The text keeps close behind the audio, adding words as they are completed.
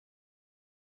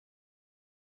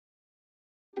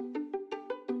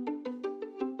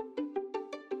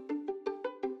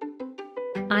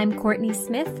I'm Courtney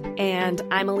Smith. And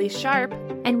I'm Elise Sharp.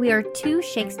 And we are two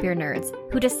Shakespeare nerds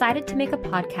who decided to make a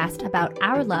podcast about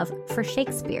our love for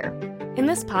Shakespeare. In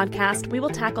this podcast, we will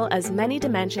tackle as many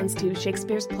dimensions to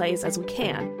Shakespeare's plays as we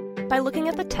can by looking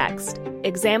at the text,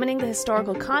 examining the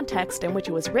historical context in which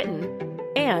it was written,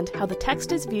 and how the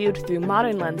text is viewed through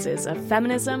modern lenses of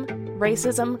feminism,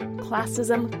 racism,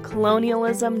 classism,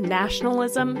 colonialism,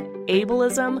 nationalism,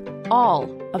 ableism,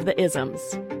 all of the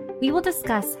isms. We will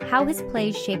discuss how his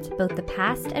plays shaped both the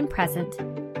past and present,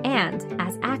 and,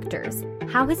 as actors,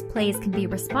 how his plays can be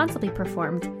responsibly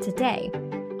performed today.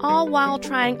 All while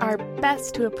trying our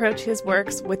best to approach his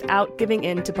works without giving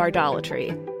in to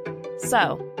bardolatry.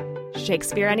 So,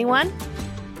 Shakespeare, anyone?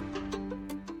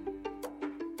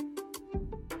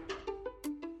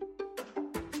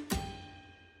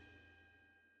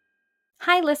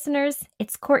 Hi, listeners.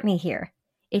 It's Courtney here.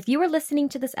 If you are listening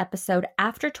to this episode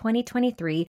after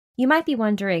 2023, you might be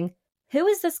wondering, who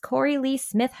is this Corey Lee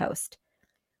Smith host?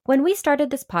 When we started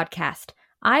this podcast,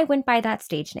 I went by that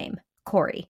stage name,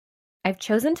 Corey. I've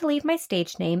chosen to leave my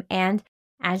stage name and,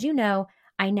 as you know,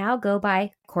 I now go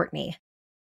by Courtney.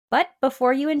 But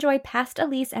before you enjoy past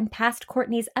Elise and past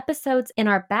Courtney's episodes in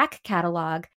our back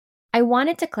catalog, I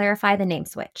wanted to clarify the name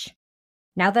switch.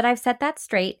 Now that I've set that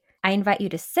straight, I invite you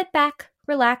to sit back,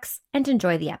 relax, and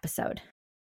enjoy the episode.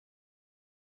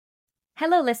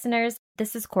 Hello, listeners.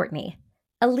 This is Courtney.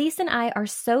 Elise and I are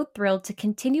so thrilled to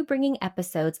continue bringing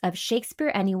episodes of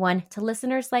Shakespeare Anyone to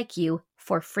listeners like you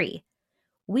for free.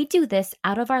 We do this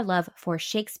out of our love for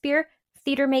Shakespeare,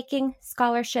 theater making,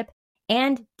 scholarship,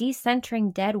 and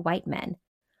decentering dead white men.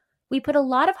 We put a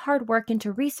lot of hard work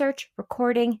into research,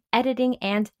 recording, editing,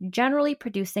 and generally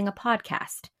producing a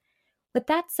podcast. With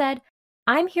that said,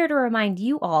 I'm here to remind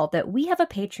you all that we have a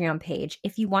Patreon page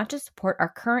if you want to support our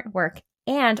current work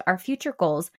and our future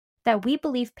goals that we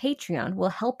believe Patreon will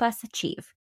help us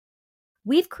achieve.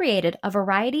 We've created a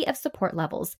variety of support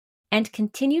levels and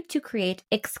continue to create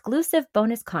exclusive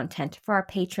bonus content for our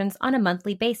patrons on a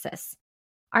monthly basis.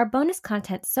 Our bonus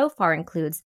content so far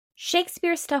includes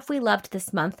Shakespeare Stuff We Loved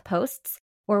This Month posts,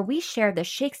 where we share the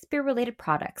Shakespeare-related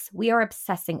products we are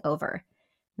obsessing over.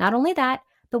 Not only that,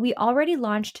 but we already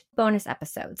launched bonus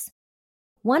episodes.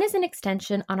 One is an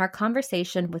extension on our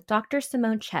conversation with Dr.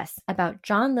 Simone Chess about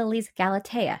John Lilly's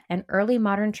Galatea and early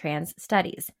modern trans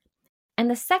studies. And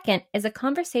the second is a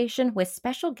conversation with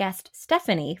special guest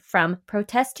Stephanie from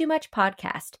Protest Too Much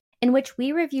podcast, in which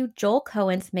we review Joel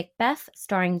Cohen's Macbeth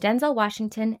starring Denzel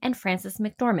Washington and Frances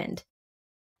McDormand.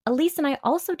 Elise and I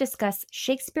also discuss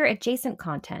Shakespeare-adjacent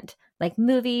content, like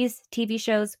movies, TV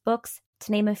shows, books,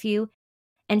 to name a few,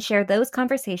 and share those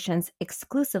conversations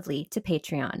exclusively to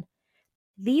Patreon.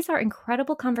 These are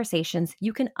incredible conversations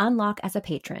you can unlock as a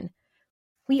patron.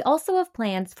 We also have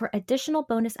plans for additional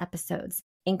bonus episodes,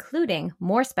 including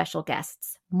more special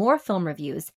guests, more film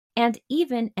reviews, and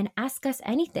even an Ask Us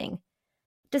Anything.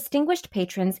 Distinguished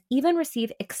patrons even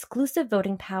receive exclusive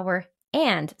voting power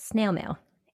and snail mail.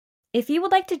 If you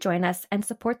would like to join us and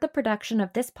support the production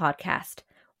of this podcast,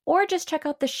 or just check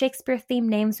out the Shakespeare-themed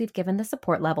names we've given the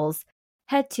support levels,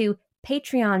 head to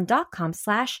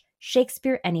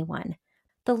patreon.com/ShakespeareAnyone.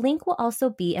 The link will also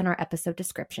be in our episode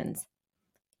descriptions.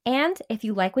 And if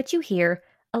you like what you hear,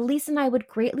 Elise and I would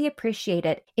greatly appreciate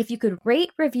it if you could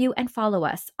rate, review, and follow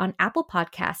us on Apple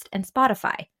Podcast and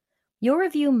Spotify. Your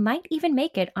review might even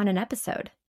make it on an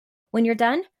episode. When you're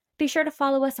done, be sure to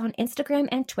follow us on Instagram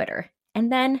and Twitter,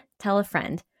 and then tell a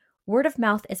friend. Word of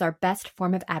mouth is our best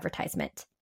form of advertisement.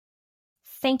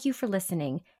 Thank you for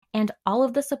listening and all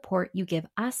of the support you give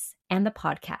us and the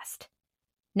podcast.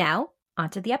 Now,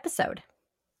 onto the episode.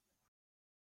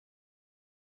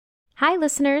 Hi,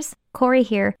 listeners. Corey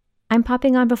here. I'm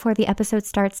popping on before the episode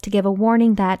starts to give a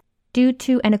warning that, due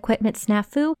to an equipment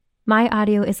snafu, my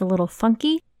audio is a little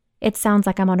funky. It sounds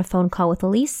like I'm on a phone call with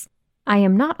Elise. I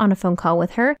am not on a phone call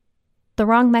with her. The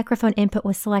wrong microphone input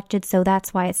was selected, so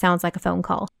that's why it sounds like a phone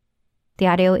call. The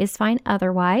audio is fine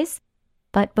otherwise.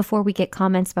 But before we get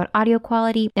comments about audio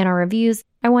quality in our reviews,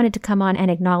 I wanted to come on and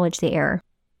acknowledge the error.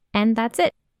 And that's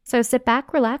it. So sit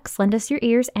back, relax, lend us your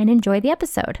ears, and enjoy the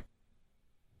episode.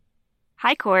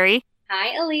 Hi, Corey.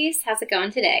 Hi, Elise. How's it going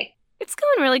today? It's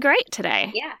going really great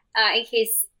today. Yeah.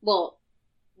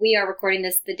 We are recording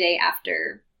this the day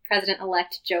after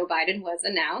President-elect Joe Biden was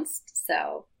announced,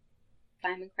 so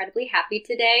I'm incredibly happy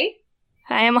today.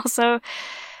 I am also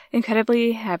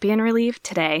incredibly happy and relieved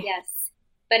today. Yes.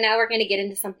 But now we're going to get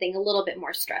into something a little bit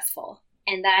more stressful,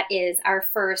 and that is our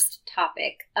first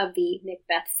topic of the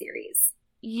Macbeth series.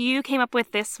 You came up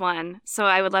with this one, so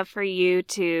I would love for you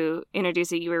to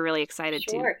introduce it. You were really excited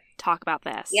to talk about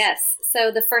this. Yes. So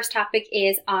the first topic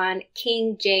is on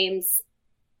King James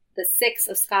the sixth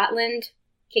of Scotland,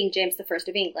 King James I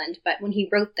of England. But when he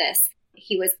wrote this,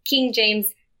 he was King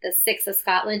James the Sixth of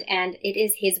Scotland, and it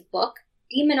is his book,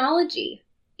 Demonology,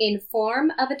 in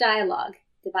form of a dialogue,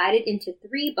 divided into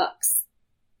 3 books.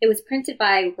 It was printed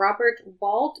by Robert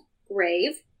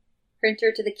Waldegrave,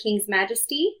 printer to the King's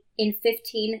Majesty, in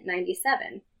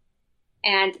 1597.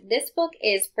 And this book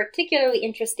is particularly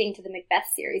interesting to the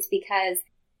Macbeth series because,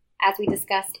 as we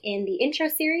discussed in the intro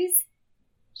series,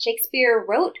 Shakespeare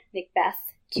wrote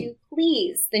Macbeth to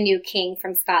please the new king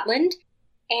from Scotland.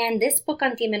 And this book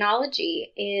on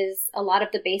demonology is a lot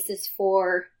of the basis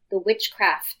for the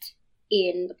witchcraft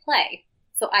in the play.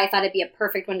 So I thought it'd be a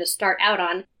perfect one to start out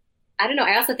on. I don't know,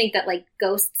 I also think that like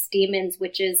ghosts, demons,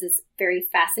 witches is very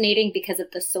fascinating because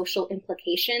of the social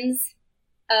implications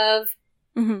of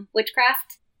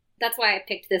witchcraft. That's why I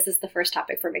picked this as the first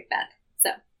topic for Macbeth. So,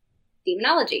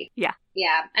 demonology. Yeah.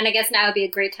 Yeah, and I guess now would be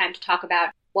a great time to talk about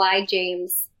why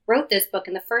James wrote this book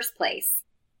in the first place.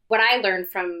 What I learned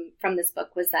from this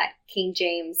book was that King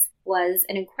James was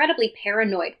an incredibly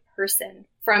paranoid person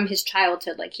from his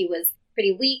childhood. Like, he was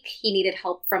pretty weak. He needed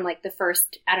help from like the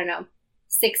first,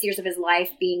 6 years of his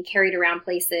life being carried around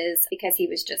places because he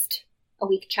was just a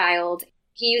weak child.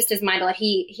 He used his mind a lot.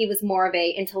 He was more of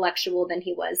a intellectual than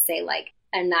he was, say, like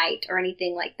a knight or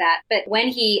anything like that. But when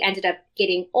he ended up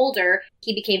getting older,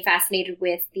 he became fascinated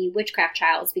with the witchcraft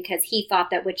trials because he thought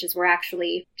that witches were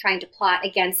actually trying to plot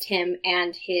against him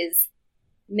and his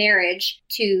marriage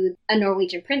to a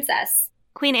Norwegian princess.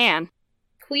 Queen Anne.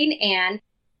 Queen Anne.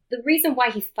 The reason why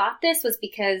he thought this was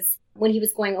because when he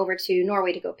was going over to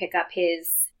Norway to go pick up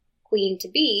his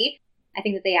queen-to-be, I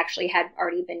think that they actually had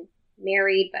already been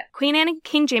married, but Queen Anne and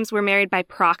King James were married by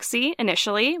proxy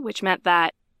initially, which meant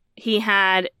that he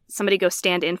had somebody go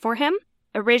stand in for him.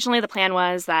 Originally, the plan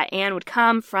was that Anne would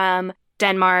come from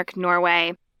Denmark,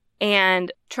 Norway,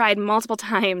 and tried multiple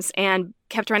times and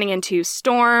kept running into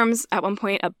storms. At one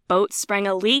point, a boat sprang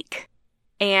a leak,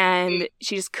 and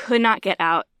she just could not get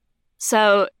out.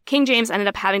 So King James ended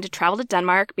up having to travel to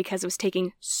Denmark because it was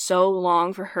taking so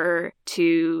long for her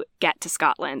to get to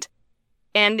Scotland.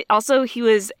 And also, he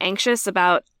was anxious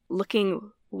about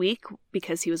looking weak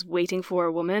because he was waiting for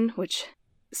a woman, which,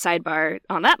 sidebar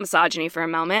on that misogyny for a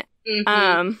moment.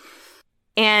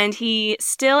 And he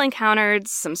still encountered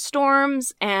some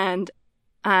storms and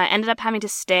ended up having to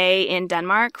stay in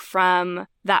Denmark from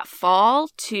that fall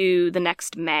to the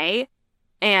next May.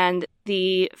 And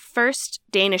the first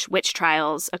Danish witch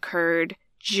trials occurred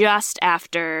just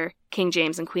after King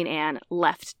James and Queen Anne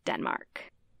left Denmark.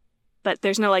 But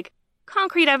there's no,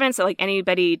 concrete evidence that,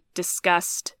 anybody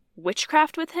discussed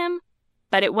witchcraft with him.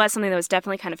 But it was something that was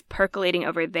definitely kind of percolating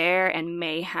over there and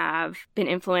may have been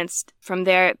influenced from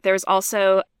there. There was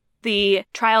also the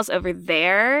trials over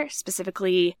there,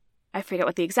 specifically, I forget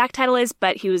what the exact title is,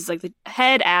 but he was the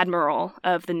head admiral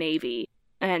of the Navy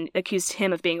and accused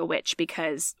him of being a witch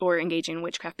or engaging in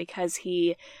witchcraft because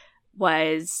he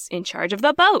was in charge of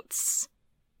the boats.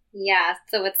 Yeah,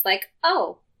 so it's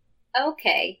oh,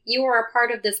 okay, you were a part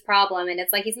of this problem, and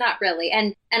it's he's not really.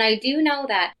 And I do know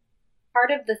that part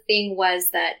of the thing was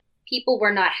that people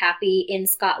were not happy in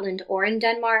Scotland or in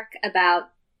Denmark about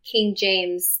King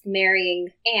James marrying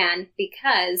Anne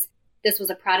because this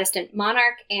was a Protestant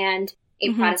monarch and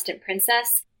a Protestant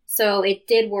princess. So it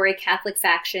did worry Catholic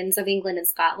factions of England and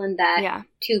Scotland that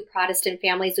two Protestant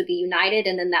families would be united,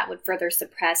 and then that would further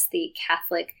suppress the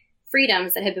Catholic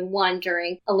freedoms that had been won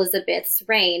during Elizabeth's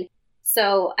reign.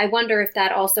 So I wonder if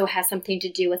that also has something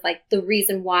to do with the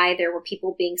reason why there were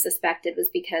people being suspected was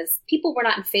because people were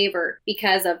not in favor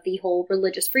because of the whole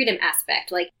religious freedom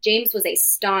aspect. James was a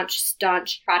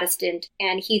staunch Protestant,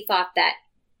 and he thought that,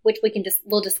 which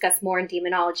we'll discuss more in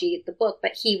Demonology, the book,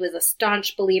 but he was a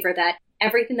staunch believer that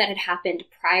everything that had happened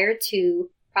prior to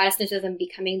Protestantism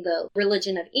becoming the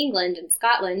religion of England and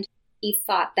Scotland, he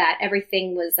thought that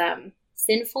everything was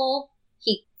sinful.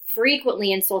 He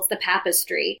frequently insults the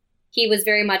papistry. He was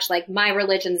very much my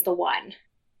religion's the one.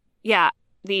 Yeah,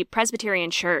 the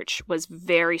Presbyterian Church was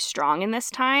very strong in this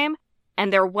time.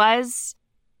 And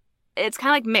it's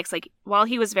kind of mixed. While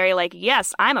he was very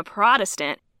yes, I'm a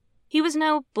Protestant, he was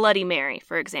no Bloody Mary,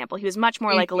 for example. He was much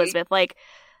more like Elizabeth,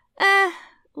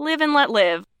 live and let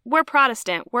live. We're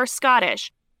Protestant. We're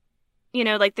Scottish.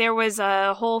 There was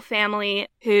a whole family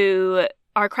who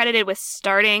are credited with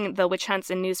starting the witch hunts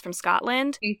and news from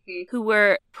Scotland, who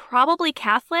were probably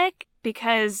Catholic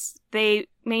because they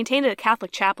maintained a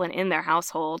Catholic chaplain in their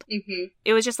household.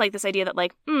 It was just this idea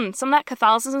that some of that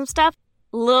Catholicism stuff,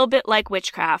 a little bit like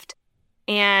witchcraft.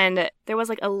 And there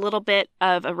was a little bit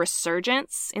of a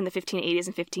resurgence in the 1580s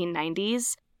and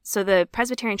 1590s. So the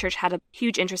Presbyterian Church had a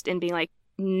huge interest in being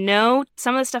no,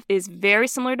 some of the stuff is very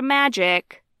similar to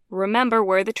magic. Remember,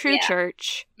 we're the true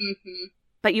church. Mm-hmm.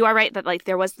 But you are right that, like,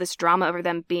 there was this drama over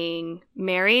them being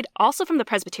married, also from the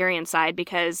Presbyterian side,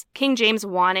 because King James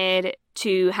wanted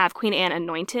to have Queen Anne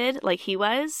anointed like he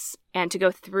was, and to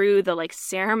go through the, like,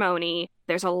 ceremony.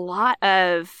 There's a lot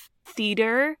of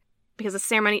theater, because the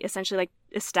ceremony essentially, like,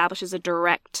 establishes a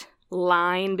direct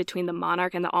line between the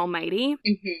monarch and the Almighty.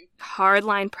 Mm-hmm.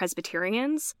 Hardline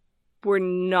Presbyterians were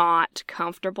not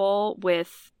comfortable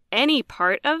with any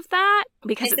part of that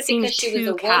because it seemed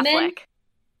too Catholic.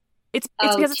 It's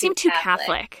because it seemed too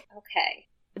Catholic. Okay.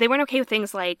 They weren't okay with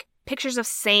things like pictures of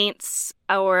saints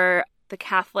or the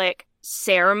Catholic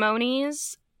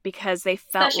ceremonies because they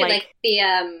felt especially like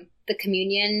the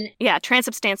communion. Yeah,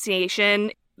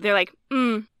 transubstantiation. They're like,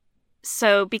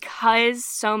 So because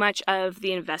so much of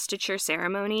the investiture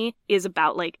ceremony is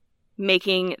about, like,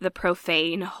 making the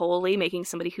profane holy, making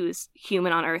somebody who's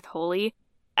human on earth holy,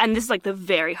 and this is, like, the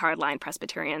very hardline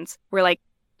Presbyterians, we're like,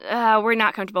 we're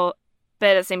not comfortable.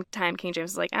 But at the same time, King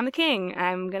James is like, I'm the king.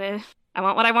 I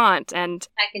want what I want. And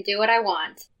I can do what I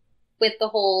want. With the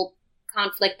whole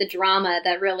conflict, the drama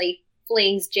that really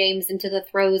flings James into the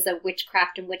throes of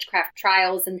witchcraft and witchcraft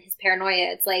trials and his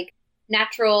paranoia. It's like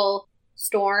natural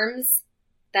storms.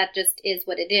 That just is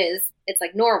what it is. It's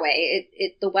like Norway.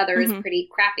 The weather is pretty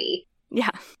crappy.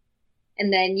 Yeah.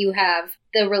 And then you have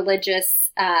the religious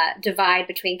divide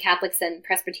between Catholics and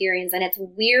Presbyterians. And it's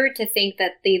weird to think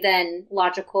that the then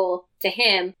logical, to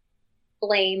him,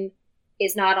 blame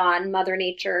is not on Mother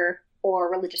Nature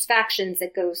or religious factions.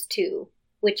 It goes to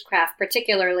witchcraft,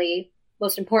 particularly,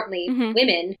 most importantly,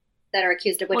 women that are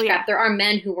accused of witchcraft. Well, yeah. There are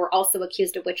men who were also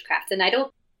accused of witchcraft. And I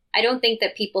don't think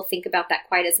that people think about that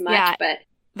quite as much. But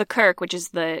the Kirk, which is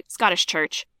the Scottish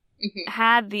church,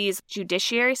 had these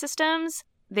judiciary systems.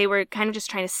 They were kind of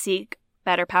just trying to seek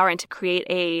better power and to create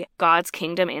a God's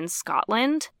kingdom in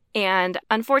Scotland. And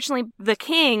unfortunately, the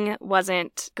king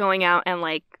wasn't going out and,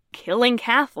 like, killing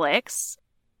Catholics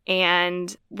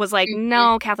and was like,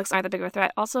 no, Catholics aren't that big of a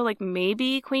threat. Also, like,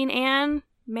 maybe Queen Anne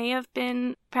may have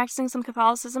been practicing some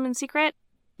Catholicism in secret.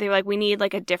 They were like, we need,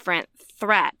 like, a different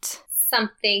threat.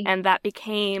 Something. And that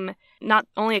became not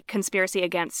only a conspiracy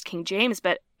against King James,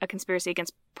 but a conspiracy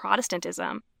against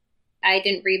Protestantism. I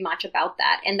didn't read much about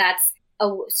that. And that's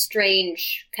a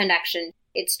strange connection.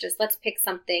 It's just, let's pick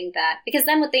something that... Because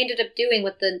then what they ended up doing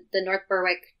with the North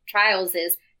Berwick trials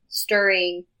is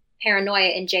stirring paranoia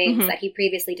in James that he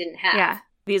previously didn't have. Yeah.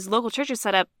 These local churches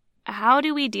set up, how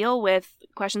do we deal with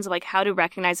questions of, like, how to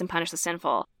recognize and punish the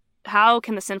sinful? How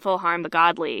can the sinful harm the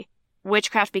godly?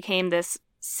 Witchcraft became this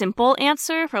simple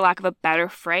answer, for lack of a better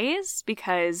phrase,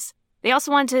 because they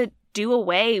also wanted to do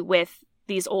away with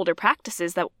these older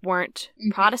practices that weren't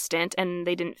Protestant and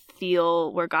they didn't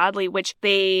feel were godly, which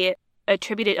they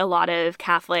attributed a lot of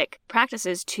Catholic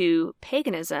practices to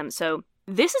paganism. So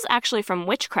this is actually from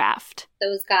witchcraft.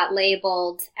 Those got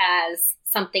labeled as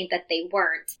something that they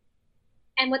weren't.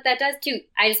 And what that does too,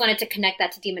 I just wanted to connect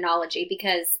that to demonology,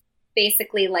 because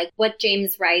basically, like, what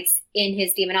James writes in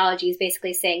his demonology is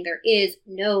basically saying there is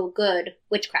no good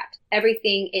witchcraft.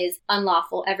 Everything is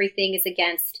unlawful. Everything is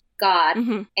against God.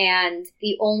 And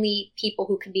the only people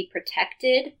who can be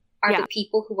protected are the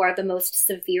people who are the most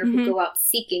severe, who go out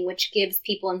seeking, which gives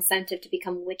people incentive to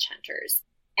become witch hunters.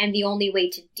 And the only way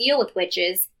to deal with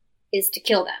witches is to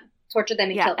kill them, torture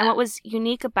them and kill them. And what was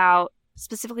unique about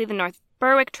specifically the North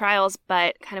Berwick trials,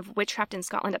 but kind of witchcraft in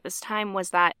Scotland at this time,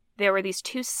 was that there were these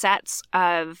two sets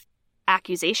of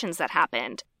accusations that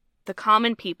happened. The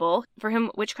common people, for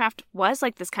whom witchcraft was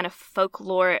like this kind of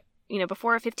folklore, you know,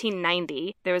 before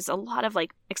 1590, there was a lot of,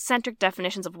 like, eccentric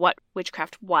definitions of what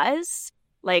witchcraft was.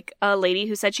 Like a lady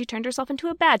who said she turned herself into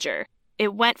a badger.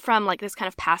 It went from, like, this kind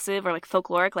of passive or, like,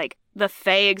 folkloric, like, the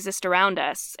fae exist around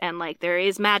us, and, like, there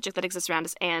is magic that exists around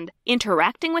us, and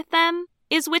interacting with them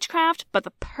is witchcraft, but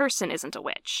the person isn't a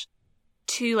witch.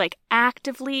 To, like,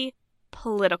 actively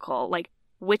political, like,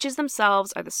 witches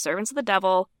themselves are the servants of the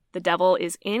devil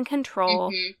is in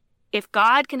control. If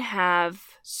God can have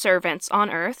servants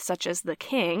on earth, such as the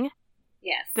king,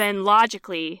 then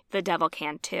logically the devil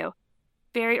can too.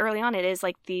 Very early on, it is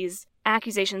like these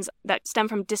accusations that stem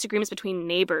from disagreements between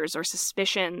neighbors or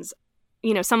suspicions.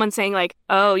 You know, someone saying like,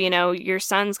 oh, you know, your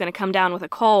son's going to come down with a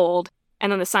cold,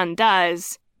 and then the son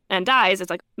does and dies. It's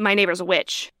like, my neighbor's a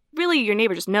witch. Really, your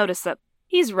neighbor just noticed that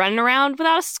he's running around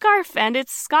without a scarf and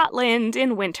it's Scotland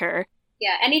in winter.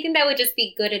 Yeah, anything that would just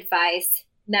be good advice,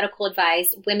 medical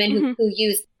advice, women who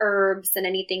use herbs and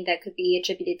anything that could be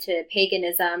attributed to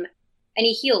paganism,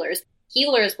 any healers.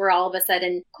 Healers were all of a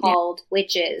sudden called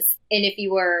witches. And if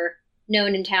you were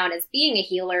known in town as being a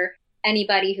healer,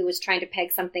 anybody who was trying to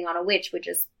peg something on a witch would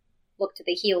just look to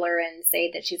the healer and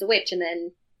say that she's a witch, and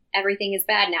then everything is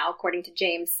bad now, according to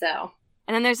James. So,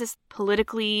 and then there's this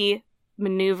politically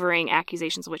maneuvering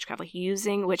accusations of witchcraft, like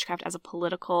using witchcraft as a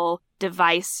political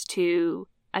device to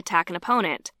attack an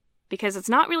opponent, because it's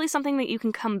not really something that you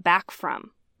can come back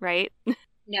from, right?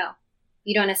 No.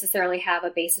 You don't necessarily have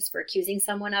a basis for accusing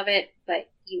someone of it, but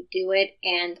you do it,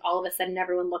 and all of a sudden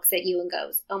everyone looks at you and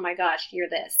goes, oh my gosh, you're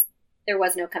this. There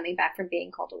was no coming back from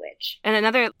being called a witch. And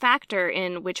another factor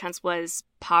in witch hunts was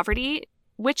poverty.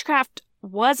 Witchcraft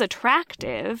was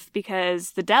attractive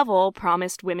because the devil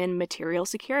promised women material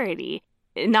security.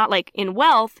 Not like in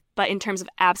wealth, but in terms of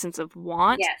absence of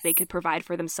want. Yes. They could provide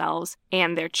for themselves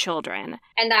and their children.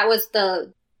 And that was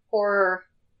the poor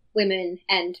women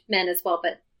and men as well,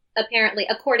 but apparently,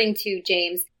 according to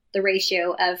James, the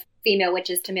ratio of female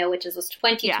witches to male witches was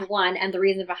 20 to 1, and the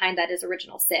reason behind that is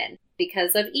original sin,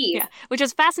 because of Eve. Yeah, which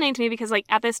is fascinating to me because, like,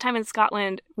 at this time in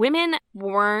Scotland, women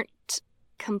weren't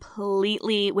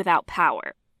completely without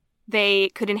power. They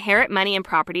could inherit money and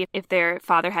property if their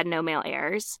father had no male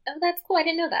heirs. Oh, that's cool. I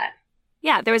didn't know that.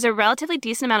 Yeah, there was a relatively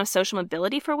decent amount of social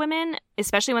mobility for women,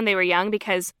 especially when they were young,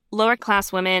 because lower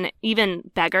class women, even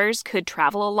beggars, could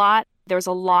travel a lot. There was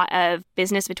a lot of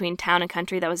business between town and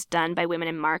country that was done by women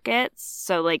in markets.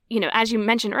 So, like, you know, as you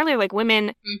mentioned earlier, like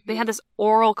women, they had this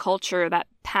oral culture that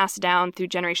passed down through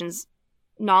generations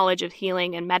knowledge of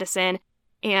healing and medicine,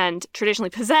 and traditionally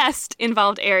possessed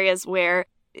involved areas where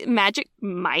magic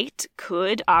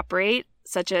could operate,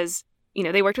 such as, you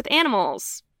know, they worked with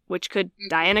animals, which could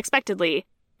die unexpectedly.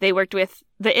 They worked with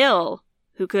the ill,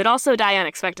 who could also die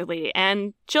unexpectedly,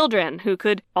 and children, who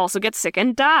could also get sick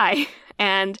and die,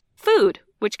 and food,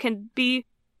 which can be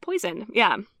poison.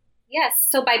 Yeah. Yes.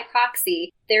 So by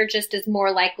proxy, there just is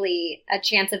more likely a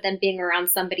chance of them being around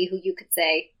somebody who you could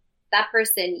say, that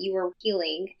person you were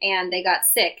healing and they got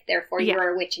sick, therefore you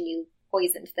are a witch and you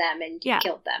poisoned them and you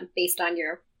killed them based on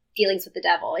your dealings with the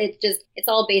devil. It's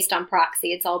all based on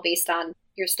proxy. It's all based on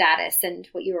your status and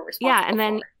what you were responsible for. Yeah, and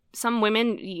then some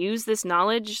women use this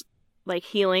knowledge, like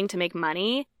healing, to make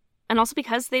money. And also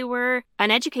because they were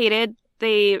uneducated,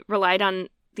 they relied on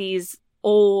these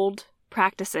old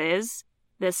practices,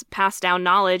 this passed down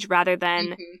knowledge, rather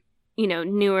than, you know,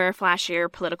 newer,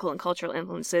 flashier political and cultural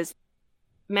influences.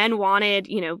 Men wanted,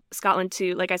 you know, Scotland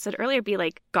to, like I said earlier, be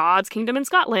like God's kingdom in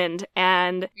Scotland,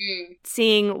 and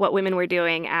seeing what women were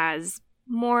doing as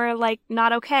more like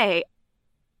not okay.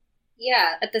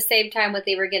 Yeah, at the same time, what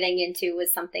they were getting into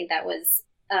was something that was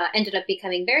ended up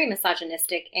becoming very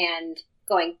misogynistic and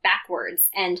going backwards.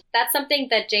 And that's something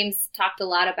that James talked a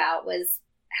lot about, was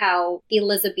how the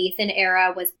Elizabethan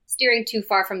era was steering too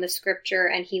far from the scripture,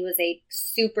 and he was a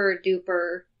super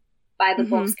duper by the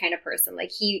books kind of person.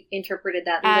 Like, he interpreted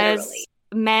that literally. As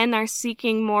men are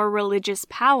seeking more religious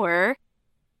power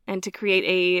and to create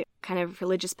a kind of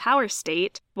religious power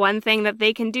state, one thing that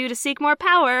they can do to seek more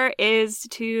power is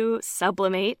to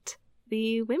sublimate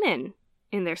the women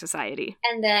in their society.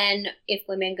 And then if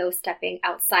women go stepping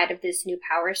outside of this new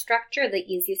power structure, the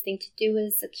easiest thing to do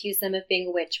is accuse them of being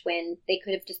a witch when they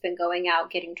could have just been going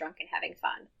out, getting drunk and having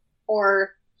fun,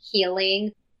 or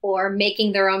healing, or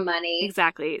making their own money.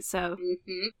 Exactly. So.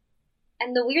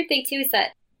 And the weird thing too is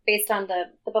that, based on the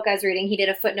book I was reading, he did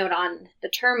a footnote on the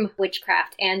term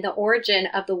witchcraft, and the origin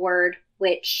of the word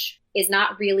witch is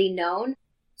not really known.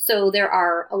 So there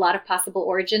are a lot of possible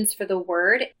origins for the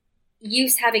word.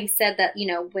 Use having said that, you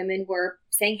know, women were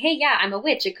saying, hey, yeah, I'm a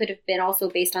witch. It could have been also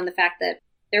based on the fact that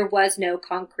there was no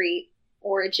concrete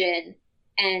origin,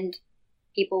 and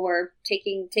people were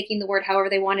taking the word however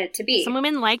they wanted it to be. Some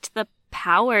women liked the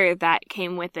power that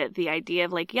came with it, the idea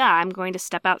of like, yeah, I'm going to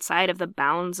step outside of the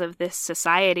bounds of this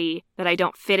society that I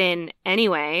don't fit in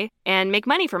anyway and make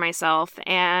money for myself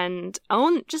and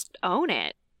own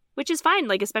it, which is fine.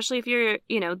 Like, especially if you're,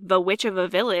 you know, the witch of a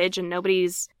village and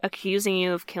nobody's accusing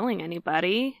you of killing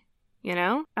anybody, you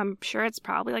know, I'm sure it's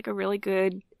probably like a really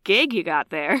good gig you got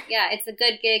there. Yeah, it's a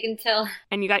good gig until...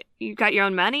 And you got your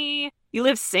own money. You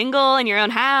live single in your own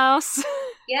house.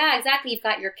 Yeah, exactly. You've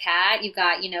got your cat, you've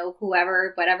got, you know,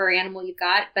 whatever animal you've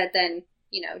got. But then,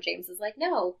 you know, James is like,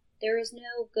 no, there is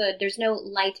no good. There's no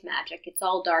light magic. It's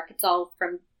all dark. It's all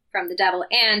from the devil.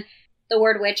 And the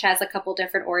word witch has a couple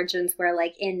different origins where,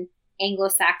 like, in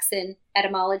Anglo-Saxon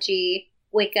etymology,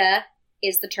 Wicca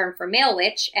is the term for male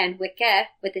witch, and Wicca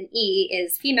with an E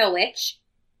is female witch.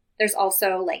 There's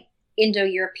also, like,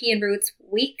 Indo-European roots,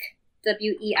 weak,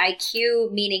 W-E-I-Q,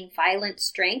 meaning violent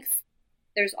strength.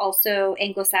 There's also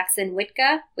Anglo-Saxon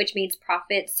Witka, which means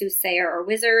prophet, soothsayer, or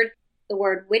wizard. The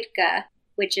word Witka,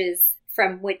 which is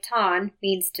from Witan,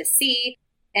 means to see.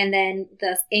 and then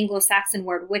the Anglo-Saxon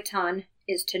word witan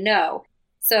is to know.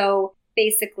 So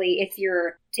basically, if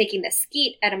you're taking the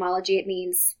Skeet etymology, it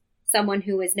means someone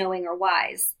who is knowing or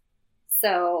wise.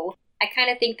 So I kind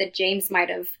of think that James might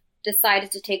have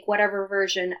decided to take whatever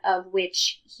version of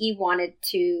which he wanted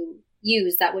to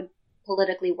use that would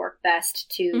politically work best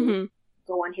to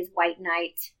go on his White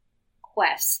Knight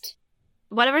quest.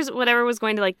 Whatever was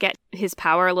going to like get his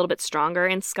power a little bit stronger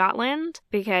in Scotland,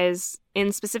 because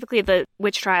in specifically the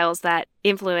witch trials that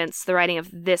influenced the writing of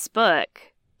this book,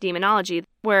 Demonology,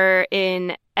 were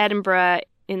in Edinburgh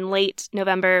in late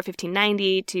November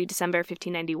 1590 to December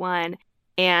 1591,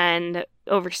 and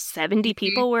over 70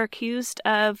 people were accused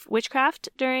of witchcraft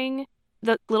during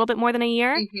the little bit more than a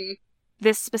year.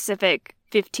 This specific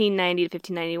 1590 to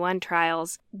 1591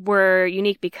 trials were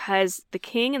unique because the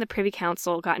king and the Privy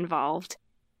Council got involved.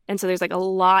 And so there's like a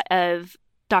lot of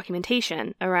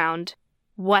documentation around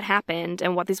what happened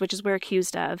and what these witches were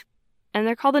accused of. And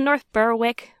they're called the North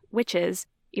Berwick witches,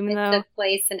 even though took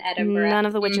place in Edinburgh. None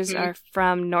of the witches are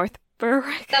from North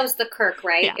Berwick. That was the Kirk,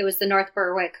 right? Yeah. It was the North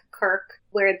Berwick Kirk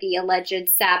where the alleged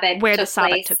Sabbath took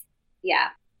place. Yeah.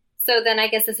 So then I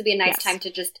guess this would be a nice time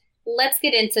to just, let's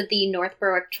get into the North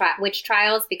Berwick witch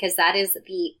trials, because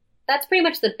that's pretty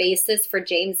much the basis for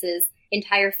James's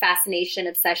entire fascination,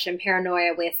 obsession,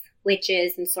 paranoia with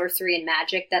witches and sorcery and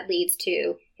magic that leads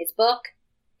to his book.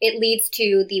 It leads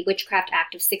to the Witchcraft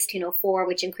Act of 1604,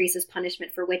 which increases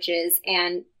punishment for witches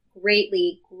and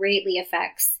greatly, greatly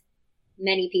affects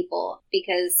many people,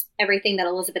 because everything that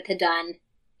Elizabeth had done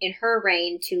in her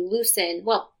reign to loosen,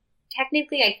 well,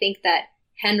 technically I think that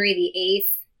Henry VIII,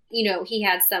 he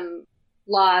had some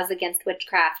laws against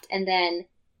witchcraft and then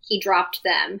he dropped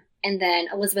them, and then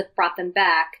Elizabeth brought them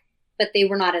back, but they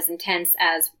were not as intense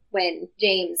as when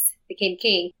James became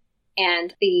king.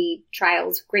 And the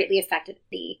trials greatly affected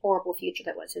the horrible future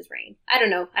that was his reign. I don't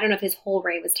know if his whole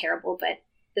reign was terrible, but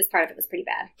this part of it was pretty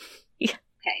bad. Yeah.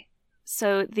 Okay.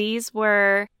 So these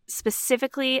were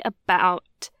specifically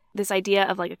about this idea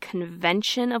of like a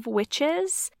convention of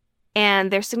witches.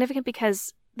 And they're significant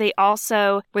because they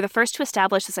also were the first to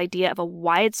establish this idea of a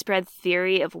widespread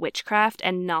theory of witchcraft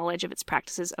and knowledge of its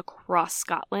practices across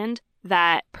Scotland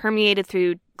that permeated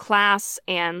through class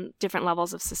and different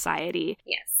levels of society.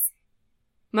 Yes.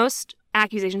 Most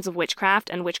accusations of witchcraft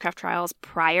and witchcraft trials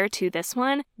prior to this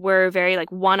one were very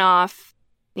like one-off,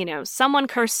 someone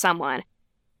cursed someone.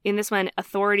 In this one,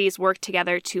 authorities worked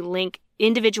together to link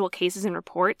individual cases and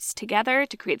reports together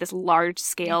to create this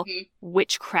large-scale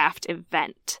witchcraft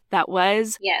event that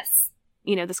was,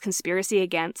 this conspiracy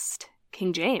against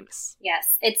King James.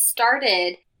 Yes. It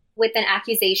started with an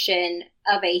accusation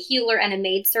of a healer and a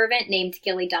maidservant named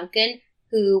Gilly Duncan,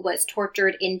 who was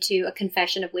tortured into a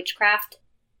confession of witchcraft.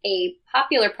 A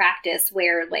popular practice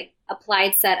where like a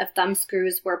plied set of thumb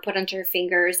screws were put onto her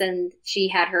fingers and she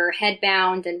had her head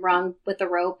bound and wrung with a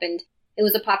rope, and it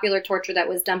was a popular torture that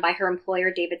was done by her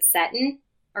employer David Seaton.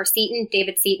 Or Satan.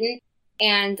 David Satan.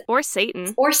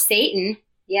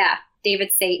 Yeah,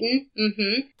 David Satan.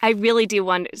 I really do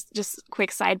wonder, just quick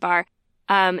sidebar,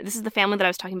 this is the family that I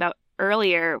was talking about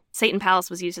earlier. Satan Palace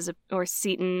was used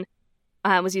Seaton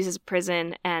was used as a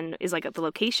prison and is like the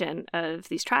location of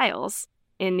these trials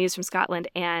in News from Scotland.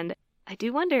 And I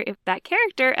do wonder if that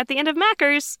character at the end of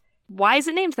Mackers, why is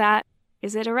it named that?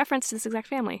 Is it a reference to this exact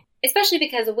family? Especially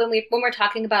because when we're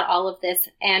talking about all of this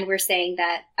and we're saying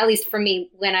that, at least for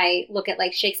me, when I look at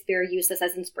like Shakespeare used this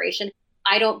as inspiration,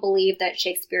 I don't believe that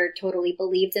Shakespeare totally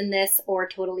believed in this or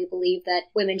totally believed that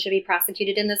women should be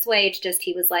prosecuted in this way. It's just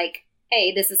he was like,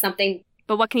 hey, this is something.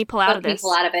 But what can he pull out of this?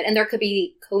 And there could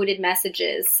be coded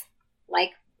messages like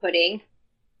putting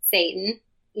Satan,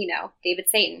 David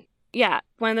Satan. Yeah,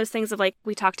 one of those things of like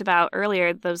we talked about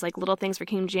earlier, those like little things for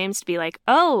King James to be like,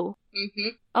 oh,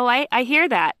 I hear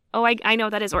that. Oh, I know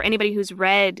what that is. Or anybody who's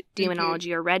read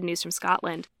Demonology or read News from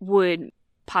Scotland would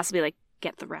possibly like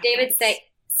get the reference. David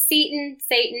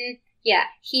Satan. Yeah,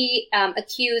 he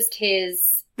accused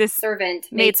his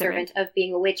maidservant of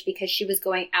being a witch because she was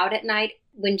going out at night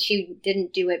when she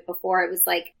didn't do it before. It was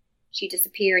like she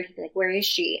disappeared. He'd be like, where is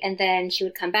she? And then she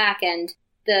would come back, and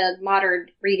the modern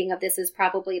reading of this is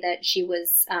probably that she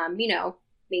was,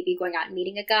 maybe going out and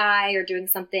meeting a guy or doing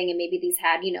something, and maybe these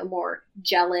had, more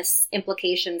jealous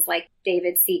implications, like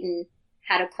David Seaton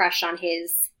had a crush on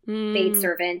his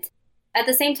maidservant. At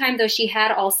the same time, though, she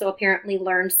had also apparently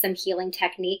learned some healing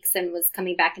techniques and was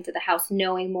coming back into the house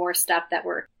knowing more stuff that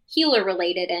were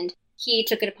healer-related, and he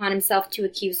took it upon himself to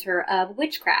accuse her of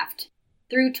witchcraft.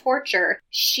 Through torture,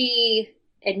 she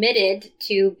admitted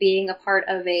to being a part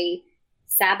of a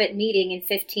Sabbat meeting in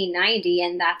 1590,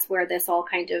 and that's where this all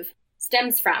kind of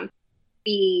stems from.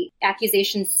 The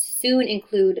accusations soon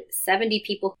include 70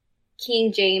 people.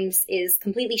 King James is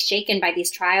completely shaken by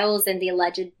these trials and the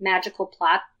alleged magical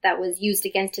plot that was used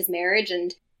against his marriage,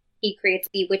 and he creates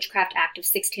the Witchcraft Act of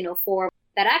 1604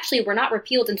 that actually were not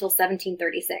repealed until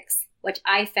 1736, which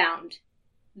I found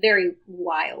very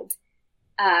wild.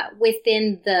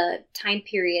 Within the time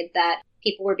period that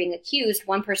people were being accused,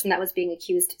 one person that was being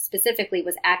accused specifically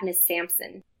was Agnes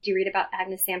Sampson. Do you read about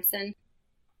Agnes Sampson?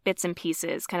 Bits and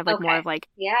pieces, kind of like more of like...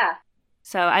 Yeah.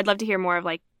 So I'd love to hear more of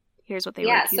like, here's what they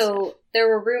were accused of. There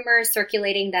were rumors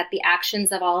circulating that the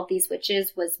actions of all of these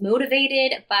witches was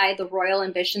motivated by the royal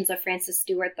ambitions of Francis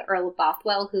Stuart, the Earl of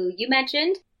Bothwell, who you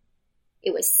mentioned.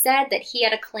 It was said that he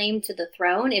had a claim to the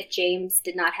throne if James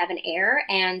did not have an heir,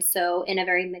 and so in a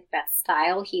very Macbeth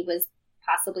style, he was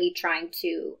possibly trying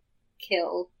to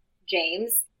kill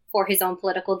James for his own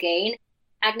political gain.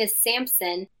 Agnes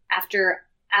Sampson, after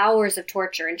hours of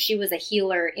torture, and she was a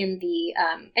healer in the,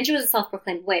 and she was a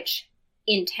self-proclaimed witch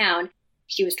in town,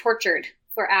 she was tortured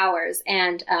for hours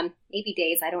and maybe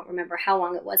days, I don't remember how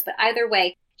long it was, but either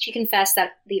way, she confessed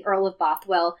that the Earl of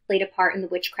Bothwell played a part in the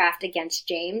witchcraft against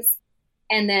James.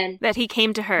 And then that he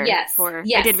came to her for,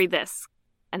 yes. I did read this,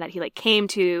 and that he like came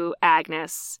to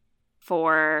Agnes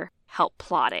for help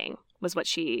plotting was what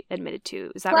she admitted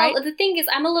to. Is that right? Well, the thing is,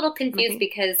 I'm a little confused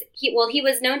because he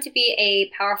was known to be a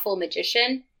powerful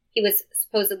magician. He was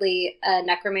supposedly a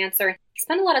necromancer. He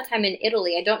spent a lot of time in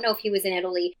Italy. I don't know if he was in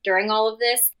Italy during all of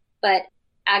this, but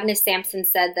Agnes Sampson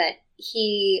said that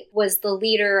he was the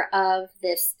leader of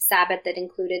this Sabbath that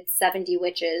included 70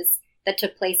 witches that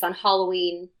took place on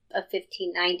Halloween of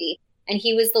 1590, and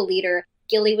he was the leader.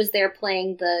 Gilly was there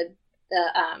playing the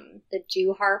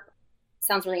Jew harp.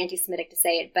 Sounds really anti-Semitic to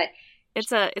say it, but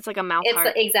it's like a mouth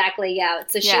harp. Exactly, yeah.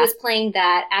 So she was playing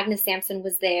that. Agnes Sampson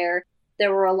was there.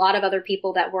 There were a lot of other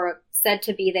people that were said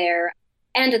to be there.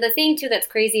 And the thing, too, that's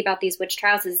crazy about these witch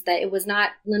trials is that it was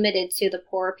not limited to the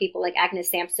poorer people like Agnes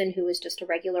Sampson, who was just a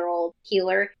regular old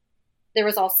healer. There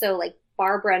was also, like,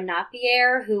 Barbara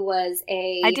Napier, who was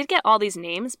a... I did get all these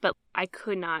names, but I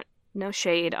could not, no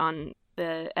shade on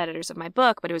the editors of my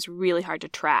book, but it was really hard to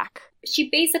track. She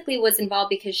basically was involved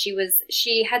because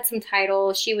she had some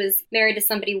title. She was married to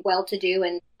somebody well-to-do,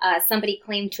 and somebody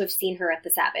claimed to have seen her at the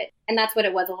Sabbath. And that's what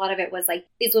it was. A lot of it was like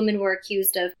these women were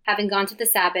accused of having gone to the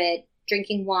Sabbath,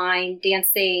 drinking wine,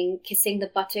 dancing, kissing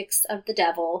the buttocks of the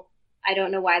devil. I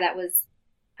don't know why that was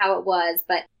how it was,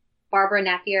 but Barbara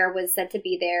Napier was said to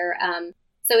be there.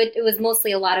 So it was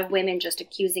mostly a lot of women just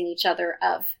accusing each other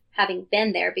of having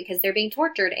been there because they're being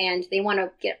tortured and they want to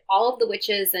get all of the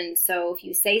witches. And so if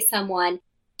you say someone,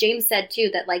 James said too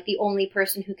that like the only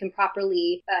person who can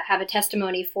properly have a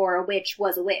testimony for a witch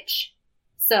was a witch.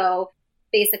 So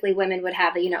basically women would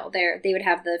have, they would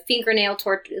have the fingernail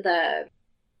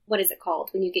what is it called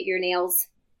when you get your nails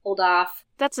pulled off?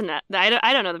 That's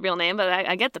I don't know the real name, but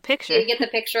I get the picture. You get the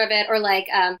picture of it. Or like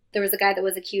there was a guy that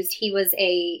was accused. He was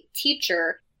a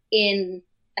teacher in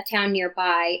a town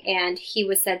nearby, and he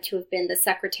was said to have been the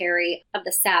secretary of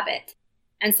the Sabbath.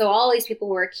 And so all these people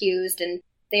were accused, and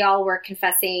they all were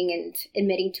confessing and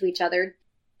admitting to each other.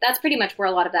 That's pretty much where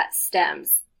a lot of that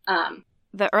stems.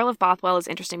 The Earl of Bothwell is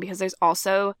interesting because there's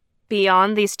also,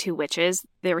 beyond these two witches,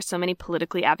 there were so many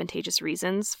politically advantageous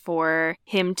reasons for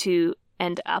him to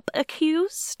end up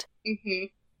accused. Mm-hmm.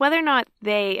 Whether or not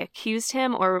they accused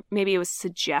him, or maybe it was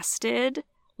suggested,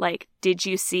 like, did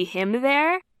you see him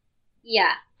there?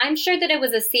 Yeah, I'm sure that it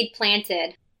was a seed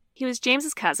planted. He was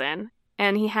James's cousin,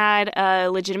 and he had a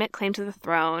legitimate claim to the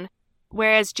throne,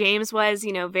 whereas James was,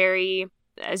 very,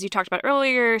 as you talked about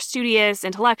earlier, studious,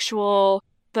 intellectual.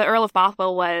 The Earl of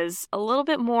Bothwell was a little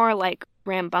bit more, like,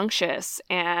 rambunctious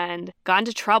and got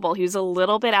into trouble. He was a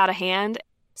little bit out of hand.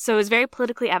 So it was very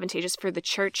politically advantageous for the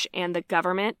church and the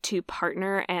government to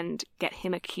partner and get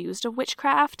him accused of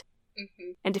witchcraft.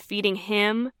 Mm-hmm. And defeating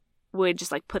him would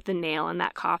just like put the nail in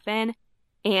that coffin.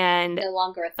 And no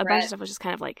longer a threat. A bunch of stuff was just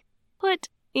kind of like put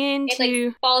into... It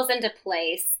like falls into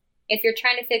place. If you're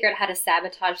trying to figure out how to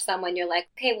sabotage someone, you're like,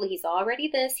 okay, well, he's already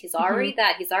this, he's already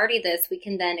that, he's already this. We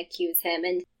can then accuse him.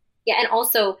 And yeah, and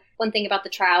also one thing about the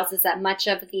trials is that much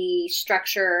of the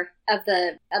structure of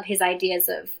his ideas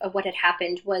of what had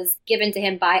happened was given to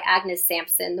him by Agnes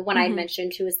Sampson, the one I had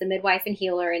mentioned, who was the midwife and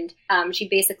healer. And she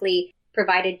basically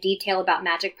provided detail about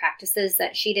magic practices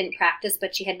that she didn't practice,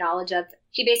 but she had knowledge of.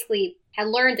 She basically had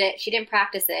learned it. She didn't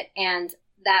practice it. And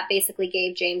that basically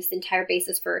gave James the entire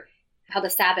basis for how the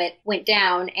Sabbath went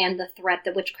down and the threat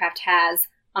that witchcraft has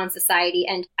on society.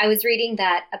 And I was reading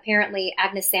that apparently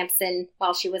Agnes Sampson,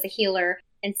 while she was a healer,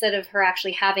 instead of her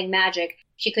actually having magic,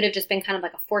 she could have just been kind of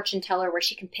like a fortune teller where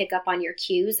she can pick up on your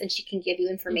cues and she can give you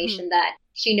information that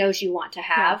she knows you want to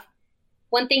have. Yeah.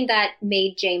 One thing that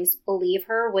made James believe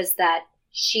her was that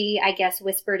she, I guess,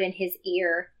 whispered in his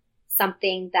ear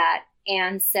something that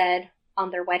Anne said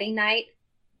on their wedding night.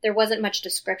 There wasn't much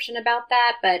description about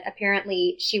that, but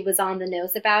apparently she was on the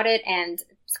nose about it, and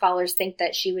scholars think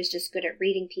that she was just good at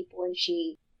reading people, and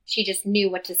she just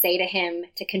knew what to say to him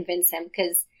to convince him,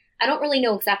 because I don't really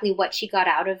know exactly what she got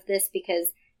out of this, because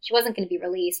she wasn't going to be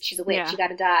released. She's a witch. Yeah. She got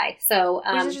to die. So,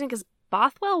 it's interesting because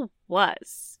Bothwell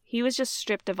he was just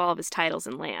stripped of all of his titles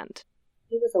and land.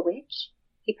 He was a witch?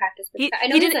 He practiced witchcraft? I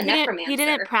know he was a necromancer. He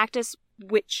didn't practice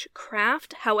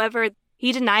witchcraft. However,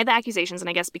 he denied the accusations, and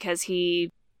I guess because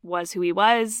he was who he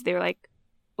was, they were like,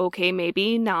 okay,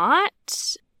 maybe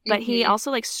not. But he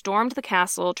also stormed the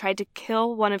castle, tried to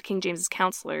kill one of King James's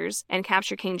counselors and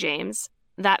capture King James.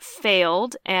 That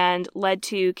failed and led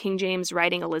to King James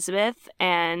writing Elizabeth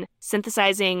and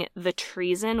synthesizing the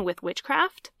treason with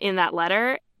witchcraft in that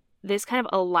letter. This kind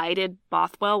of elided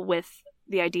Bothwell with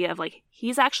the idea of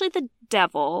he's actually the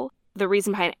devil, the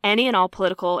reason behind any and all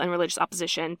political and religious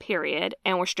opposition, period.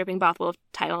 And we're stripping Bothwell of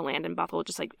title and land, and Bothwell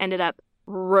just ended up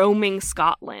roaming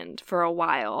Scotland for a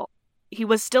while. He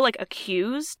was still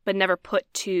accused, but never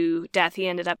put to death. He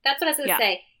ended up... That's what I was going to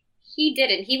say. He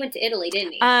didn't. He went to Italy,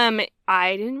 didn't he?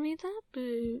 I didn't read that,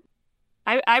 but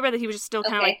I read that he was just still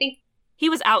kind of he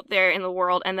was out there in the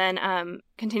world, and then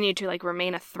continued to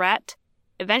remain a threat.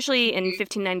 Eventually, in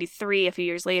 1593, a few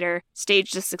years later,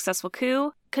 staged a successful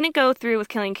coup. Couldn't go through with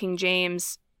killing King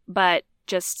James, but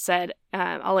just said,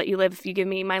 I'll let you live if you give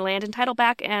me my land and title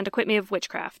back and acquit me of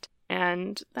witchcraft.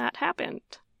 And that happened.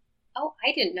 Oh,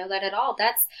 I didn't know that at all.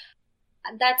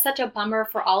 That's such a bummer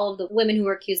for all of the women who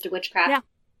were accused of witchcraft. Yeah.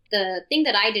 The thing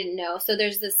that I didn't know, so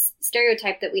there's this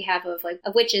stereotype that we have of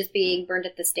witches being burned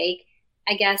at the stake.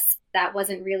 I guess that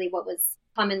wasn't really what was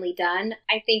commonly done.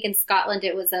 I think in Scotland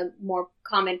it was a more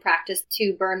common practice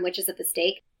to burn witches at the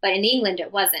stake, but in England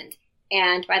it wasn't.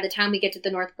 And by the time we get to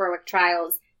the North Berwick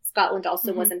trials, Scotland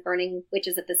also wasn't burning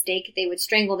witches at the stake. They would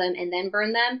strangle them and then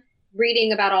burn them.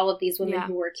 Reading about all of these women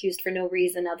who were accused for no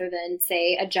reason other than,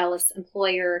 say, a jealous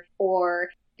employer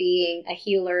or being a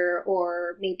healer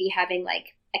or maybe having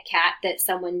a cat that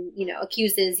someone,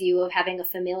 accuses you of having a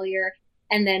familiar.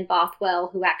 And then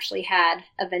Bothwell, who actually had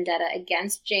a vendetta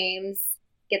against James,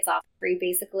 gets off free,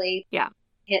 basically. Yeah.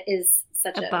 It is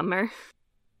such a bummer.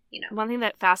 One thing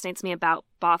that fascinates me about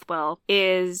Bothwell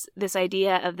is this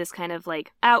idea of this kind of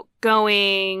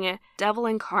outgoing, devil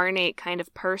incarnate kind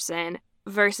of person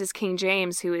versus King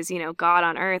James, who is, God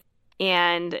on earth.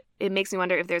 And it makes me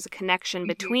wonder if there's a connection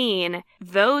between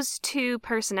those two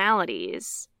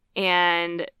personalities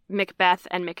and Macbeth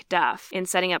and Macduff in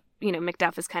setting up,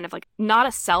 Macduff is kind of not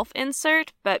a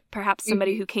self-insert, but perhaps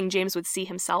somebody who King James would see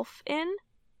himself in.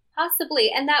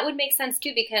 Possibly. And that would make sense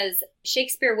too, because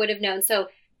Shakespeare would have known. So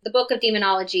the Book of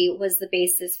Demonology was the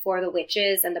basis for the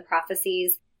witches and the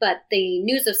prophecies. But the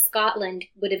News of Scotland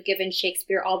would have given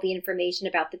Shakespeare all the information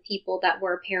about the people that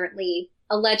were apparently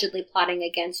allegedly plotting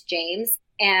against James.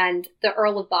 And the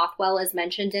Earl of Bothwell is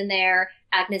mentioned in there.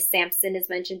 Agnes Sampson is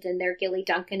mentioned in there. Gilly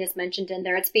Duncan is mentioned in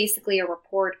there. It's basically a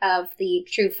report of the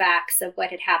true facts of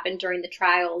what had happened during the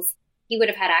trials. He would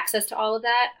have had access to all of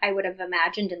that, I would have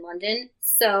imagined, in London.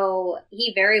 So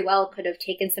he very well could have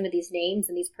taken some of these names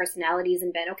and these personalities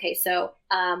and been, okay, so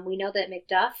we know that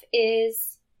Macduff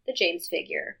is the James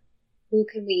figure. Who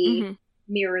can we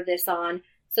mirror this on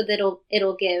so that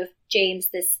it'll give James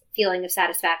this feeling of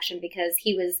satisfaction because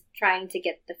he was trying to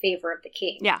get the favor of the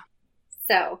king. Yeah.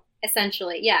 So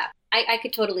essentially, yeah, I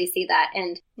could totally see that.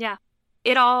 And yeah,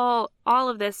 it all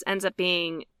of this ends up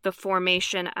being the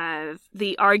formation of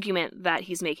the argument that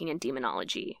he's making in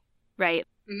demonology, right?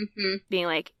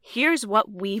 Being here's what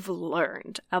we've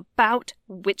learned about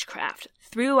witchcraft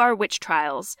through our witch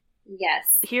trials.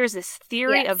 Yes. Here's this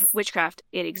theory of witchcraft.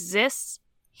 It exists.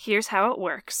 Here's how it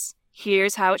works.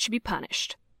 Here's how it should be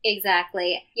punished.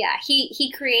 Exactly. Yeah.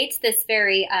 He creates this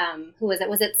very, who was it?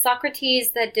 Was it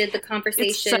Socrates that did the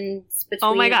conversations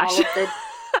between oh my gosh. all of the...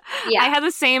 Yeah. I had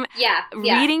the same...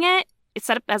 Reading it, it's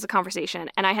set up as a conversation,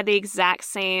 and I had the exact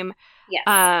same... Yes.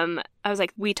 I was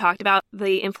we talked about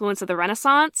the influence of the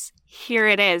Renaissance. Here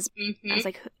it is. I was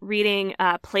reading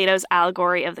Plato's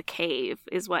Allegory of the Cave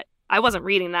is what... I wasn't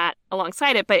reading that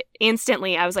alongside it, but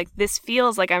instantly I was this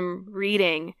feels like I'm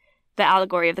reading the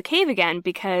Allegory of the Cave again,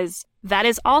 because that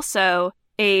is also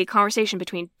a conversation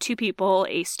between two people,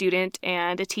 a student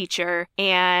and a teacher,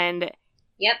 and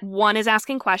one is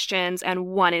asking questions and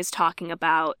one is talking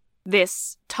about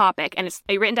this topic, and it's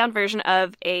a written down version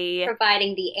of a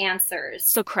providing the answers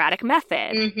Socratic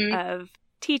method of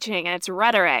teaching, and it's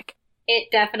rhetoric. It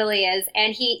definitely is.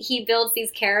 And he builds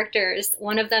these characters.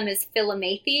 One of them is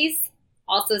Philomaethes,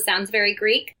 also sounds very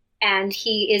Greek. And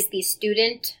he is the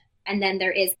student. And then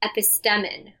there is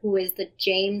Epistemon, who is the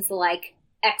James-like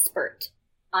expert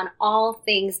on all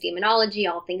things demonology,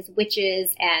 all things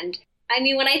witches. And I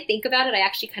mean, when I think about it, I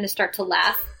actually kind of start to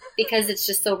laugh because it's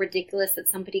just so ridiculous that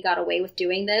somebody got away with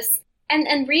doing this.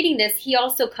 And reading this, he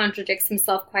also contradicts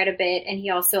himself quite a bit, and he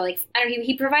also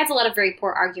he provides a lot of very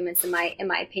poor arguments in my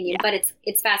opinion, but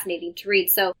it's fascinating to read.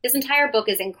 So this entire book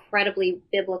is incredibly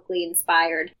biblically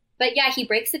inspired. But yeah, he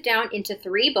breaks it down into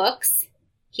 3 books.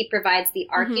 He provides the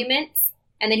arguments,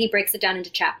 and then he breaks it down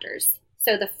into chapters.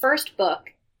 So the first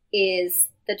book is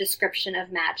the description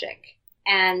of magic,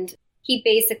 and he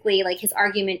basically, his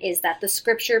argument is that the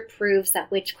scripture proves that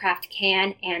witchcraft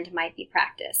can and might be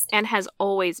practiced. And has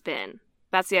always been.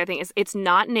 That's the other thing. It's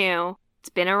not new. It's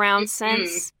been around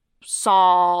since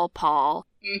Saul, Paul,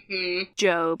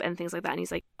 Job, and things like that. And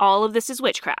he's like, all of this is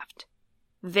witchcraft.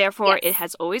 Therefore, it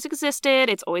has always existed.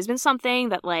 It's always been something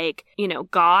that,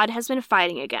 God has been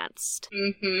fighting against.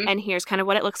 And here's kind of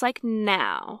what it looks like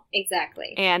now.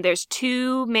 Exactly. And there's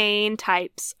 2 main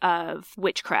types of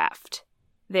witchcraft.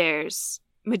 There's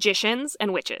magicians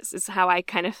and witches is how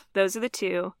those are the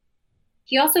 2.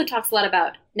 He also talks a lot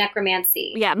about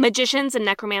necromancy. Yeah, magicians and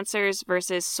necromancers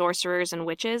versus sorcerers and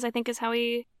witches, I think is how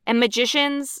And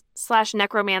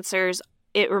magicians/necromancers,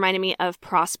 it reminded me of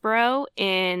Prospero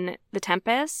in The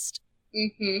Tempest.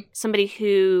 Somebody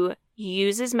who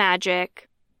uses magic.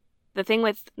 The thing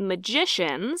with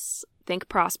magicians, think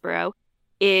Prospero,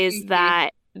 is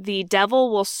that the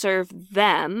devil will serve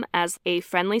them as a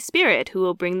friendly spirit who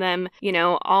will bring them,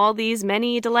 all these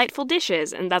many delightful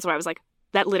dishes. And that's where I was like,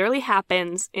 that literally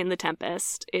happens in The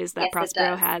Tempest, is that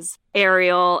Prospero has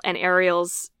Ariel and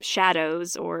Ariel's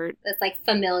shadows or... That's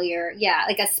familiar. Yeah,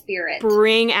 like a spirit.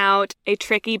 Bring out a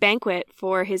tricky banquet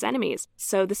for his enemies.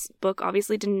 So this book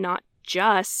obviously did not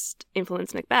just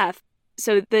influence Macbeth.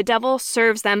 So the devil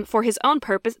serves them for his own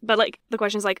purpose. But the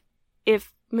question is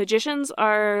if magicians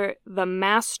are the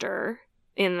master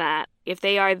in that, if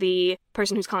they are the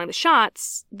person who's calling the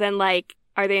shots, then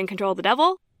are they in control of the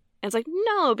devil? And it's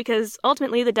no, because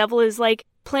ultimately the devil is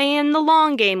playing the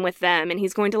long game with them, and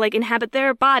he's going to inhabit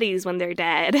their bodies when they're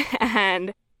dead,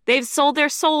 and they've sold their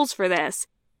souls for this.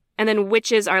 And then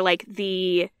witches are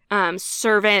the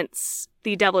servants.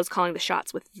 The devil is calling the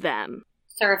shots with them.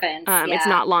 Servants. It's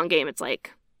not long game. It's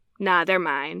nah, they're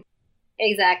mine.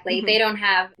 Exactly. They don't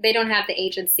have the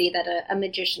agency that a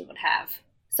magician would have.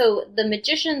 So the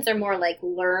magicians are more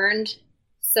learned,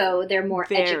 so they're more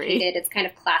educated. It's kind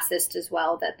of classist as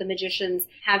well, that the magicians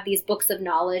have these books of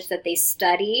knowledge that they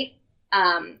study.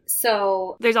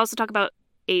 So there's also talk about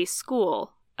a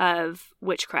school of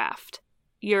witchcraft.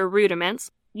 Your rudiments,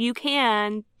 you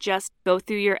can just go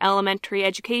through your elementary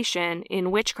education in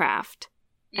witchcraft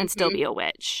and still be a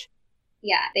witch.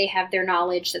 Yeah, they have their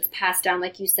knowledge that's passed down,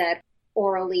 like you said,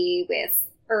 orally with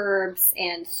herbs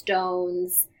and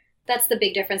stones. That's the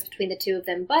big difference between the 2 of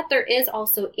them. But there is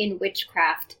also in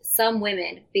witchcraft some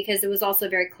women, because it was also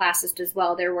very classist as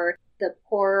well. There were the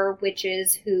poor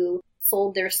witches who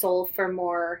sold their soul for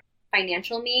more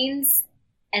financial means.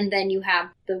 And then you have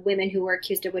the women who were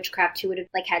accused of witchcraft who would have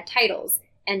had titles.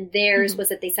 And theirs was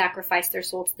that they sacrificed their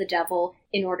soul to the devil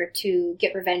in order to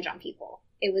get revenge on people.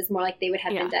 It was more like they would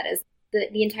have vendettas.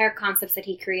 The entire concepts that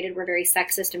he created were very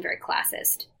sexist and very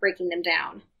classist, breaking them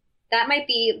down. That might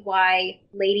be why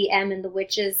Lady M and the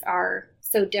witches are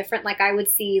so different. I would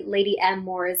see Lady M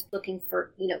more as looking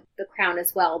for, the crown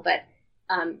as well. But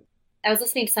I was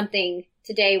listening to something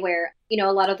today where,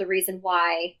 a lot of the reason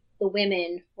why the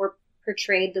women were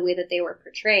portrayed the way that they were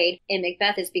portrayed in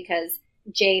Macbeth is because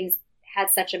James had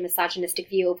such a misogynistic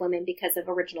view of women because of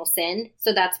original sin.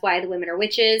 So that's why the women are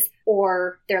witches,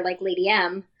 or they're like Lady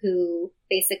M, who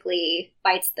basically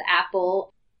bites the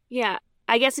apple. Yeah,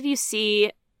 I guess if you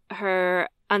see her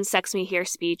unsex me here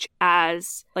speech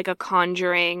as a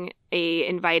conjuring, a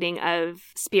inviting of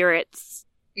spirits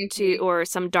to, or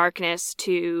some darkness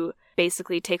to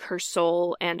basically take her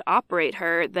soul and operate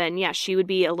her, then yeah, she would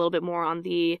be a little bit more on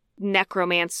the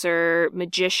necromancer,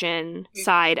 magician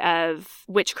side of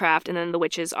witchcraft. And then the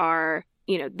witches are,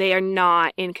 they are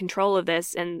not in control of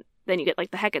this. And then you get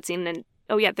the Hecate scene, and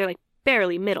oh yeah, they're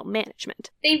barely middle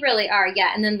management. They really are,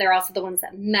 yeah. And then they're also the ones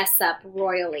that mess up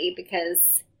royally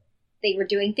because they were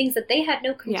doing things that they had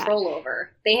no control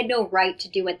over. They had no right to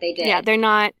do what they did. Yeah, they're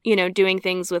not, doing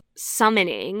things with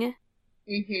summoning.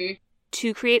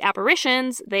 To create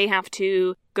apparitions, they have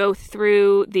to go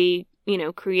through the,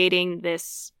 creating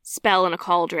this spell in a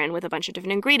cauldron with a bunch of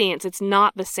different ingredients. It's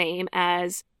not the same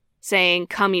as saying,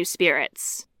 come you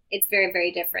spirits. It's very,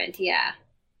 very different, yeah.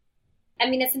 I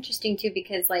mean, it's interesting, too,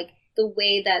 because, like, the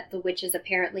way that the witches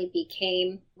apparently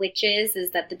became witches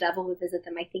is that the devil would visit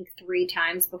them, I think, 3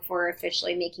 times before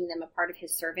officially making them a part of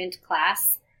his servant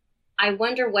class. I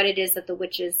wonder what it is that the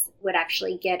witches would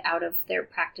actually get out of their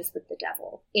practice with the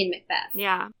devil in Macbeth.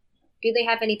 Yeah. Do they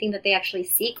have anything that they actually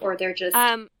seek, or they're just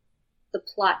the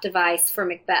plot device for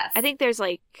Macbeth? I think there's,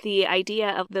 like, the idea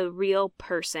of the real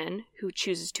person who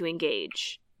chooses to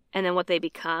engage, and then what they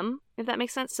become, if that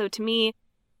makes sense. So to me,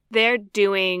 they're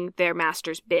doing their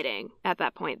master's bidding at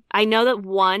that point. I know that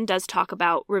one does talk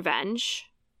about revenge,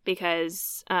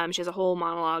 because she has a whole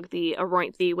monologue, the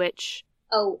Aroint Thee Witch.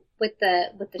 Oh, with the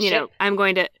ship? I'm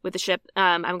going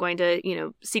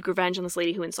to seek revenge on this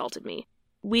lady who insulted me.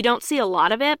 We don't see a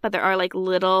lot of it, but there are, like,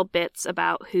 little bits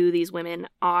about who these women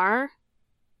are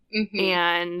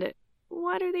and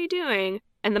what are they doing.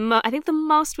 And I think the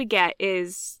most we get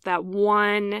is that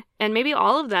one, and maybe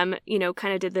all of them,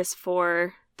 kind of did this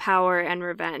for power and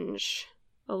revenge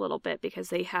a little bit, because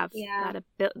they have that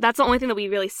ability. That's the only thing that we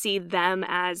really see them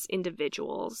as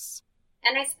individuals.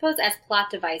 And I suppose as plot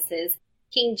devices,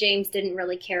 King James didn't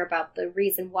really care about the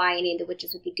reason why any of the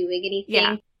witches would be doing anything.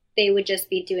 Yeah. They would just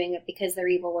be doing it because they're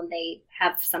evil and they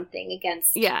have something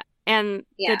against. Yeah, and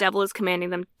the devil is commanding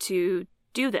them to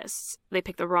do this. They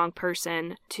pick the wrong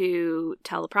person to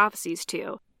tell the prophecies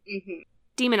to.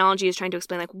 Demonology is trying to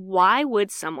explain, like, why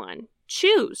would someone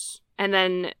choose? And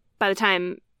then by the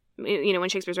time, when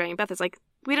Shakespeare's writing Macbeth, it's like,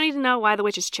 we don't need to know why the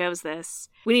witches chose this.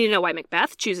 We need to know why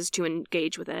Macbeth chooses to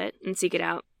engage with it and seek it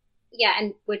out. Yeah,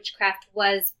 and witchcraft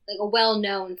was, like, a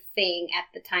well-known thing at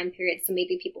the time period, so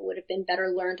maybe people would have been better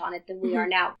learned on it than we are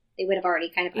now. They would have already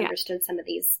kind of understood some of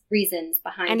these reasons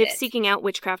behind it. And if seeking out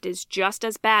witchcraft is just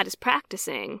as bad as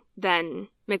practicing, then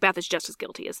Macbeth is just as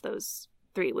guilty as those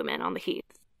 3 women on the heath.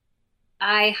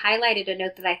 I highlighted a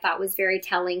note that I thought was very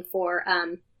telling for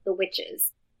the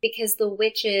witches, because the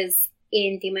witches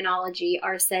in demonology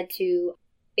are said to,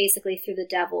 basically through the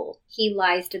devil, he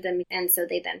lies to them, and so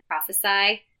they then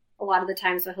prophesy. A lot of the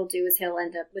times what he'll do is he'll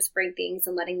end up whispering things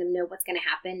and letting them know what's going to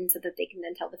happen so that they can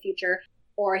then tell the future.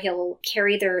 Or he'll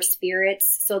carry their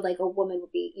spirits. So, like, a woman will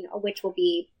be, a witch will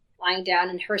be lying down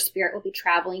and her spirit will be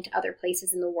traveling to other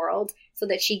places in the world so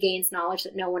that she gains knowledge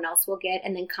that no one else will get,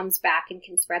 and then comes back and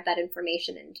can spread that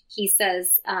information. And he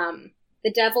says,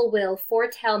 the devil will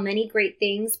foretell many great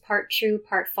things, part true,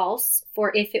 part false.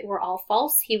 For if it were all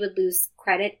false, he would lose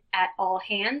credit at all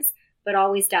hands, but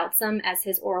always doubts them, as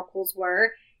his oracles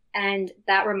were. And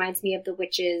that reminds me of the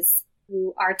witches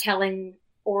who are telling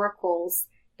oracles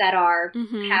that are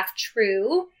half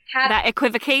true. That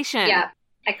equivocation. Yeah,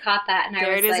 I caught that. And there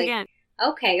I was it is like, again.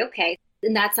 Okay.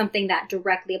 And that's something that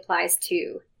directly applies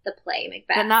to the play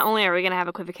Macbeth. But not only are we going to have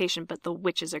equivocation, but the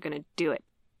witches are going to do it.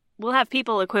 We'll have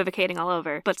people equivocating all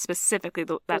over, but specifically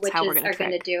that's how we're going to trick.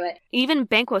 Going to do it. Even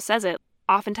Banquo says it.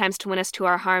 Oftentimes to win us to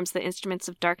our harms, the instruments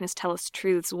of darkness tell us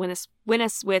truths, win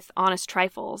us with honest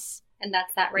trifles. And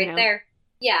that's that right there.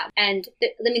 Yeah. And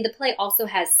the play also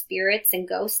has spirits and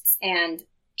ghosts, and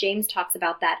James talks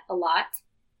about that a lot.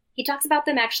 He talks about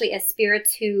them actually as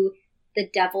spirits who the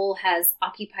devil has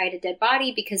occupied a dead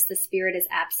body because the spirit is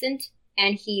absent,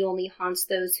 and he only haunts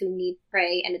those who need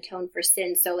pray and atone for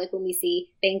sin. So, like, when we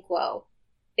see Banquo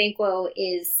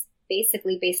is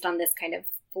basically based on this kind of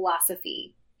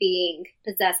philosophy, being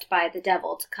possessed by the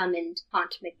devil to come and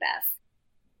haunt Macbeth.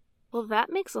 Well,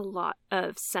 that makes a lot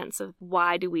of sense of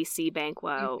why do we see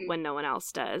Banquo when no one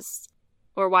else does?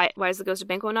 Or why does the ghost of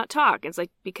Banquo not talk? It's like,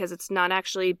 because it's not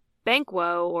actually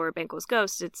Banquo or Banquo's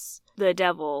ghost, it's the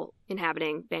devil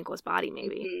inhabiting Banquo's body,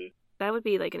 maybe. That would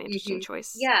be, like, an interesting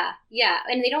choice. Yeah.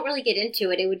 And they don't really get into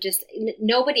it. It would just,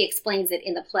 nobody explains it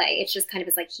in the play. It's just kind of,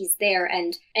 it's like he's there,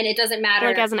 and it doesn't matter.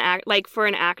 Like, as an like, for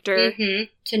an actor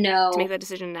to know. To make that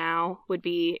decision now would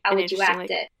be how would you act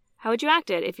it? How would you act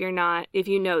it if you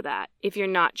know that? If you're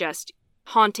not just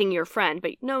haunting your friend,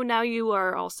 but no, now you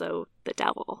are also the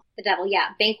devil. The devil, yeah.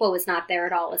 Banquo was not there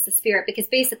at all as a spirit, because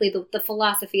basically the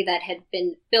philosophy that had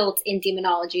been built in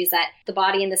demonology is that the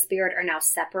body and the spirit are now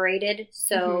separated.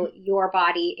 So your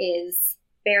body is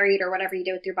buried, or whatever you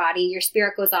do with your body. Your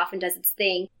spirit goes off and does its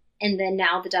thing. And then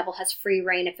now the devil has free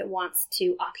reign if it wants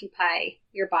to occupy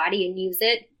your body and use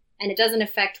it. And it doesn't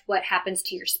affect what happens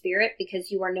to your spirit,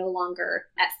 because you are no longer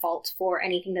at fault for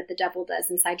anything that the devil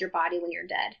does inside your body when you're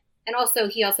dead. And also,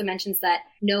 he also mentions that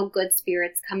no good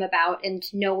spirits come about, and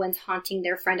no one's haunting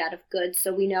their friend out of good.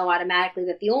 So we know automatically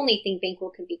that the only thing Banquo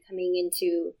can be coming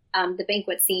into the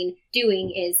banquet scene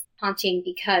doing is haunting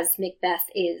because Macbeth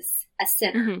is a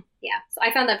sinner. Yeah. So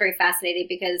I found that very fascinating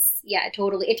because, yeah, it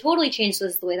totally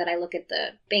changes the way that I look at the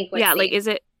banquet scene. Like, is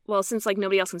well, since like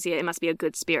nobody else can see it, it must be a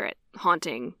good spirit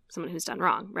haunting someone who's done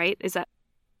wrong, right? Is that?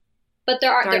 But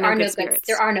there are no good spirits.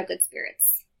 There are no good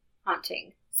spirits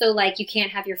haunting. So like you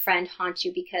can't have your friend haunt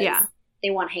you because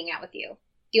they want to hang out with you.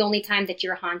 The only time that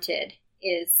you're haunted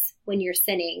is when you're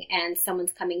sinning and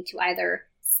someone's coming to either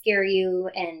scare you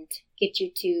and get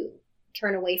you to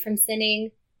turn away from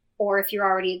sinning, or if you're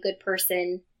already a good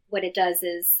person, what it does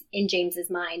is, in James's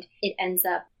mind, it ends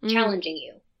up challenging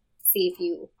you. See if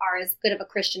you are as good of a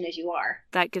Christian as you are.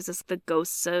 That gives us the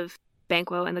ghosts of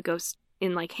Banquo and the ghost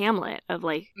in like Hamlet of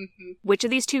like, which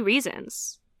of these two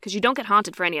reasons? Because you don't get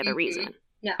haunted for any other reason.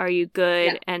 No. Are you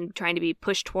good and trying to be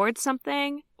pushed towards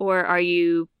something, or are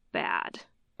you bad?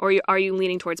 Or are you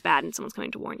leaning towards bad and someone's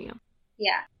coming to warn you?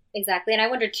 Yeah, exactly. And I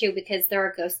wonder too, because there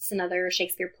are ghosts in other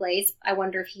Shakespeare plays, I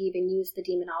wonder if he even used the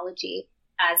demonology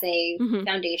as a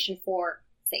foundation for,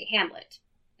 say, Hamlet.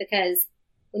 Because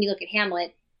when you look at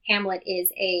Hamlet, Hamlet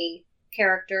is a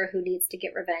character who needs to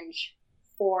get revenge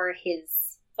for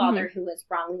his father who was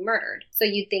wrongly murdered. So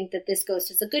you'd think that this ghost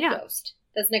is a good ghost.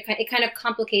 Doesn't it? It kind of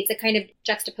complicates, it kind of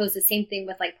juxtaposes the same thing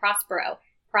with like Prospero.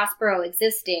 Prospero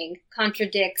existing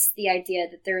contradicts the idea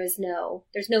that there's no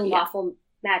lawful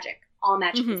magic. All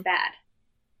magic is bad.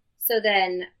 So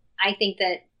then I think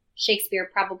that Shakespeare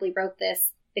probably wrote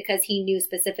this because he knew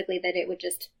specifically that it would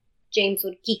just, James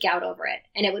would geek out over it,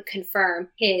 and it would confirm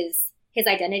his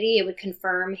identity. It would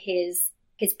confirm his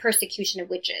persecution of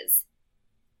witches.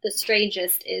 The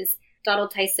strangest is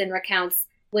Donald Tyson recounts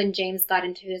when James got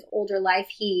into his older life,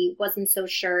 he wasn't so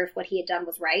sure if what he had done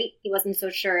was right. He wasn't so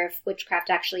sure if witchcraft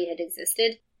actually had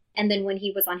existed. And then when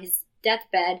he was on his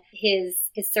deathbed, his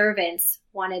servants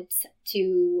wanted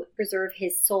to preserve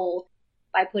his soul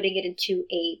by putting it into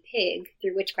a pig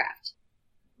through witchcraft.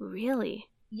 Really?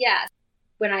 Yeah.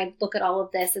 When I look at all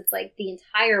of this, it's like the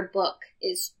entire book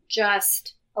is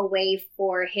just a way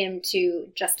for him to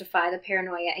justify the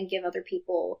paranoia and give other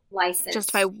people license.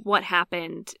 Justify what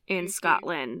happened in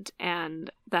Scotland and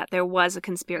that there was a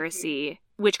conspiracy.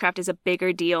 Witchcraft is a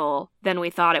bigger deal than we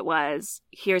thought it was.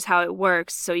 Here's how it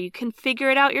works, so you can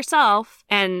figure it out yourself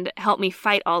and help me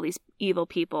fight all these evil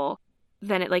people.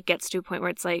 Then it like gets to a point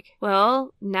where it's like,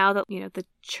 well, now that, the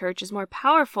church is more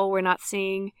powerful, we're not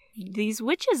seeing these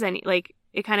witches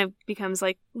it kind of becomes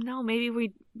like, no, maybe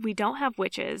we don't have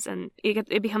witches, and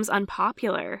it becomes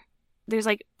unpopular. There's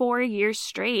like 4 years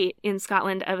straight in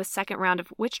Scotland of a second round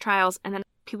of witch trials, and then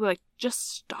people are like,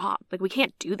 just stop. Like, we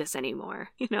can't do this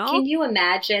anymore, Can you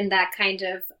imagine that kind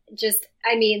of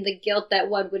the guilt that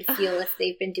one would feel if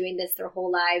they've been doing this their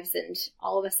whole lives, and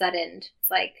all of a sudden it's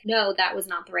like, no, that was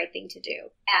not the right thing to do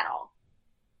at all.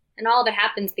 And all of it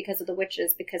happens because of the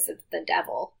witches, because of the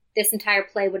devil. This entire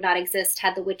play would not exist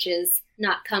had the witches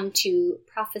not come to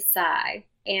prophesy.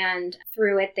 And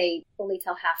through it, they only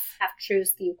tell half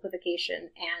truths, the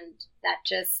equivocation. And that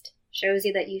just shows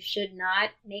you that you should not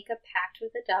make a pact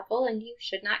with the devil, and you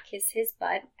should not kiss his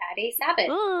butt at a Sabbath.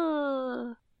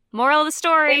 Ooh. Moral of the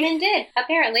story. Women did,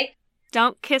 apparently.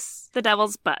 Don't kiss the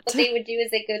devil's butt. What they would do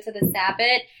is they'd go to the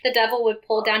Sabbath, the devil would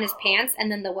pull down his pants,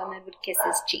 and then the woman would kiss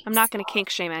his cheeks. I'm not going to kink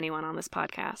shame anyone on this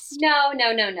podcast. No.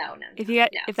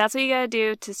 If that's what you got to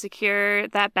do to secure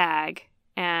that bag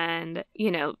and,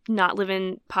 not live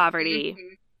in poverty,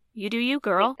 you do you,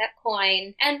 girl. Take that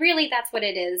coin. And really that's what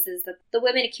it is that the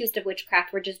women accused of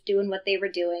witchcraft were just doing what they were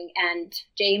doing, and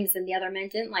James and the other men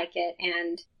didn't like it,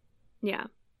 and... Yeah.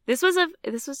 This was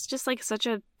just like such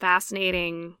a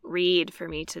fascinating read for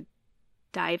me to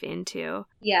dive into.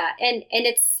 Yeah, and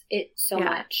it's so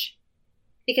much.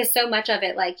 Because so much of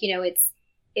it,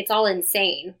 it's all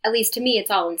insane. At least to me,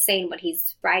 it's all insane what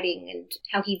he's writing and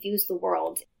how he views the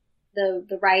world.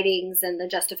 The writings and the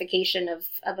justification of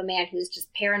a man who's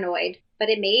just paranoid. But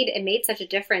it made such a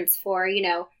difference for,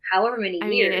 however many years. I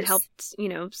mean, it helped,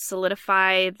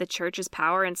 solidify the church's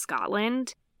power in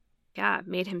Scotland. Yeah, it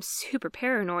made him super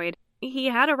paranoid. He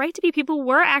had a right to be. People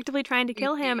were actively trying to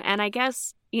kill him. And I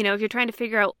guess, if you're trying to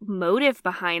figure out motive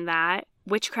behind that,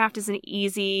 witchcraft is an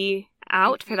easy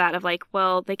out for that of like,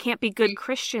 well, they can't be good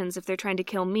Christians if they're trying to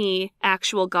kill me,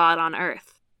 actual God on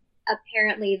earth.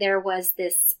 Apparently there was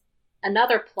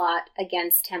another plot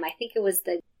against him. I think it was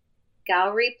the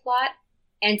Gowrie plot.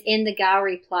 And in the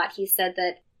Gowrie plot, he said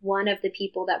that one of the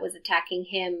people that was attacking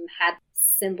him had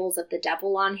symbols of the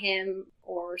devil on him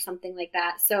or something like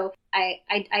that. So I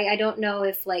don't know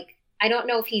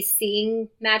if he's seeing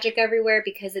magic everywhere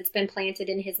because it's been planted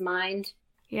in his mind.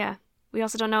 Yeah. We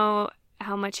also don't know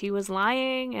how much he was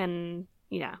lying, and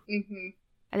I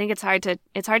think it's hard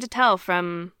to tell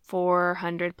from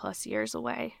 400 plus years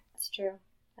away.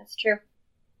 That's true.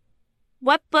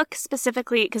 What book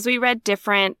specifically, because we read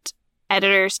different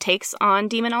editors' takes on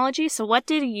demonology. So what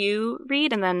did you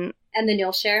read? And then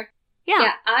you'll share?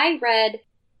 Yeah, I read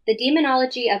The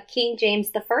Demonology of King James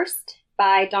I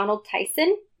by Donald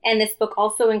Tyson. And this book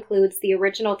also includes the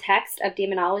original text of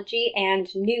Demonology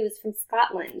and news from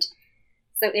Scotland.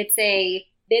 So it's a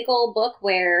big old book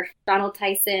where Donald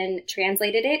Tyson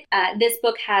translated it. This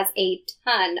book has a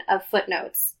ton of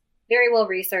footnotes, very well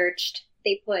researched.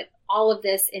 They put all of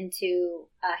this into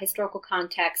historical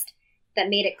context that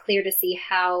made it clear to see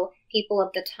how people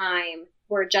of the time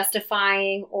were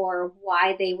justifying or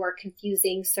why they were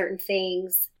confusing certain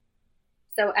things.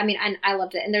 So, I mean, I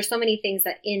loved it. And there's so many things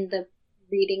that in the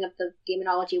reading of the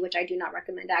Demonology, which I do not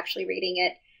recommend actually reading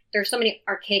it, there's so many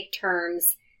archaic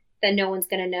terms that no one's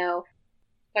going to know.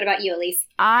 What about you, Elise?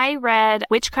 I read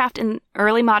Witchcraft in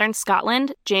Early Modern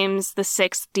Scotland, James VI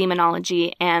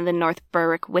Demonology and the North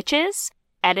Berwick Witches,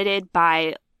 edited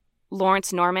by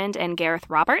Lawrence Normand and Gareth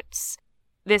Roberts.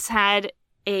 This had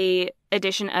a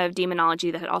edition of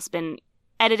Demonology that had also been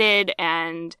edited,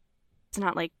 and it's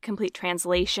not like complete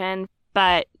translation,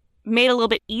 but made a little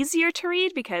bit easier to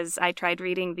read because I tried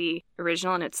reading the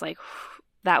original and it's like,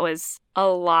 that was a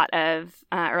lot of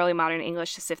early modern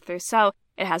English to sift through. So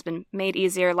it has been made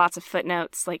easier, lots of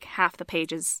footnotes, like half the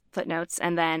pages footnotes,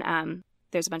 and then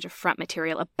there's a bunch of front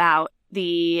material about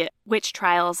the witch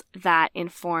trials that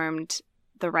informed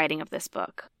the writing of this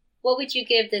book. What would you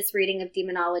give this reading of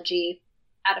Demonology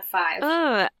out of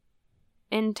 5?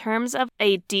 In terms of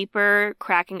a deeper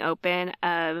cracking open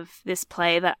of this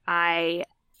play that I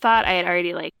thought I had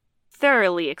already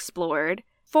thoroughly explored,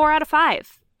 4 out of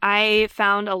 5. I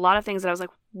found a lot of things that I was like,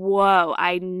 whoa,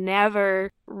 I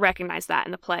never recognized that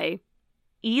in the play.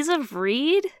 Ease of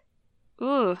read?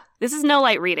 Ooh, this is no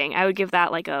light reading. I would give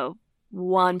that a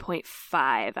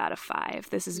 1.5 out of 5.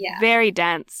 This is very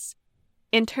dense.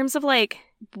 In terms of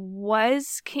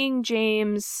was King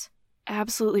James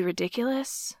absolutely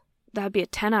ridiculous? That would be a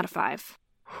 10 out of 5.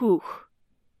 Whew.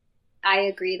 I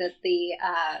agree that the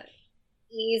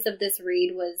ease of this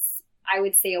read was, I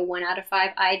would say, a 1 out of 5.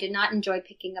 I did not enjoy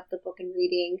picking up the book and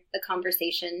reading the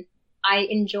conversation. I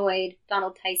enjoyed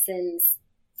Donald Tyson's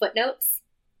footnotes.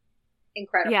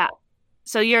 Incredible. Yeah.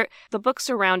 So the book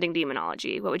surrounding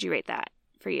Demonology, what would you rate that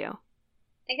for you?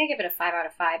 I think I give it a 5 out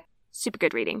of 5. Super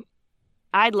good reading.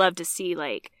 I'd love to see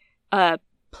a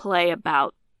play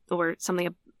about or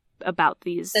something about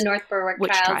these the North Berwick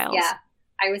witch trials. Yeah.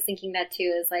 I was thinking that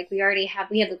too, is we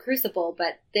have the Crucible,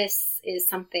 but this is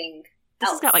something This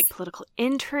else. has got political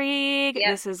intrigue.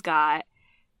 Yep. This has got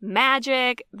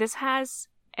magic. This has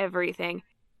everything.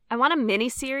 I want a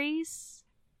miniseries.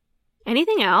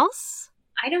 Anything else?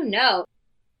 I don't know.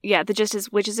 Yeah, the gist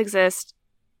is witches exist.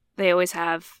 They always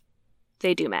have.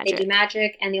 They do magic. They do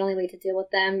magic, and the only way to deal with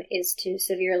them is to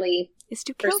severely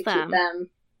kill persecute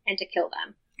them and to kill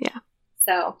them. Yeah.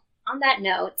 So, on that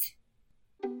note,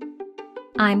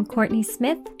 I'm Courtney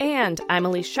Smith. And I'm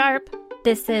Elise Sharp.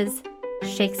 This is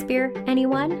Shakespeare,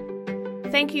 Anyone?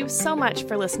 Thank you so much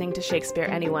for listening to Shakespeare,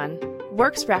 Anyone.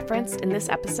 Works referenced in this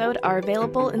episode are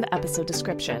available in the episode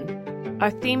description.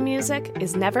 Our theme music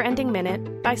is Never Ending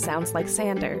Minute by Sounds Like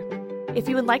Sander. If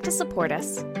you would like to support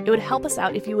us, it would help us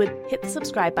out if you would hit the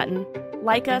subscribe button,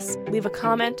 like us, leave a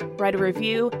comment, write a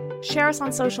review, share us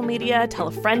on social media, tell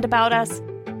a friend about us,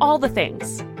 all the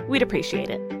things. We'd appreciate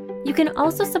it. You can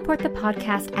also support the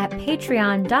podcast at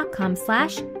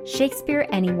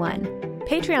patreon.com/ShakespeareAnyone.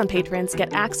 Patreon patrons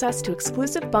get access to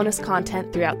exclusive bonus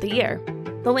content throughout the year.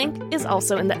 The link is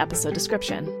also in the episode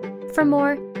description. For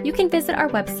more, you can visit our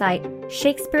website,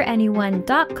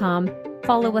 ShakespeareAnyone.com,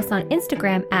 follow us on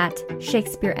Instagram at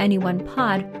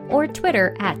ShakespeareAnyonePod, or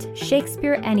Twitter at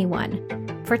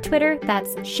ShakespeareAnyone. For Twitter,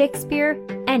 that's Shakespeare,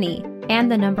 Any,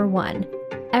 and the number 1.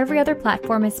 Every other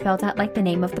platform is spelled out like the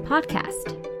name of the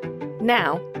podcast.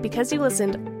 Now, because you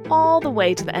listened all the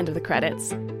way to the end of the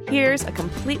credits, here's a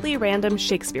completely random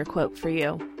Shakespeare quote for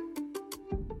you.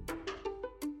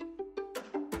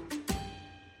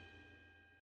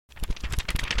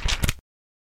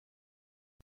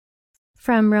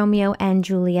 From Romeo and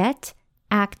Juliet,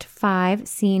 Act 5,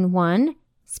 Scene 1,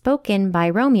 spoken by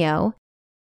Romeo.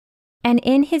 And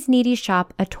in his needy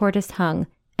shop a tortoise hung,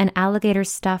 an alligator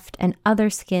stuffed, and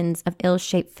other skins of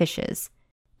ill-shaped fishes.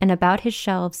 And about his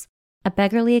shelves a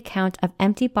beggarly account of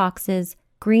empty boxes,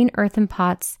 green earthen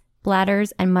pots,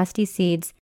 bladders and musty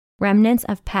seeds, remnants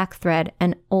of pack thread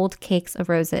and old cakes of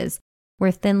roses, were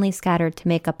thinly scattered to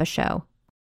make up a show.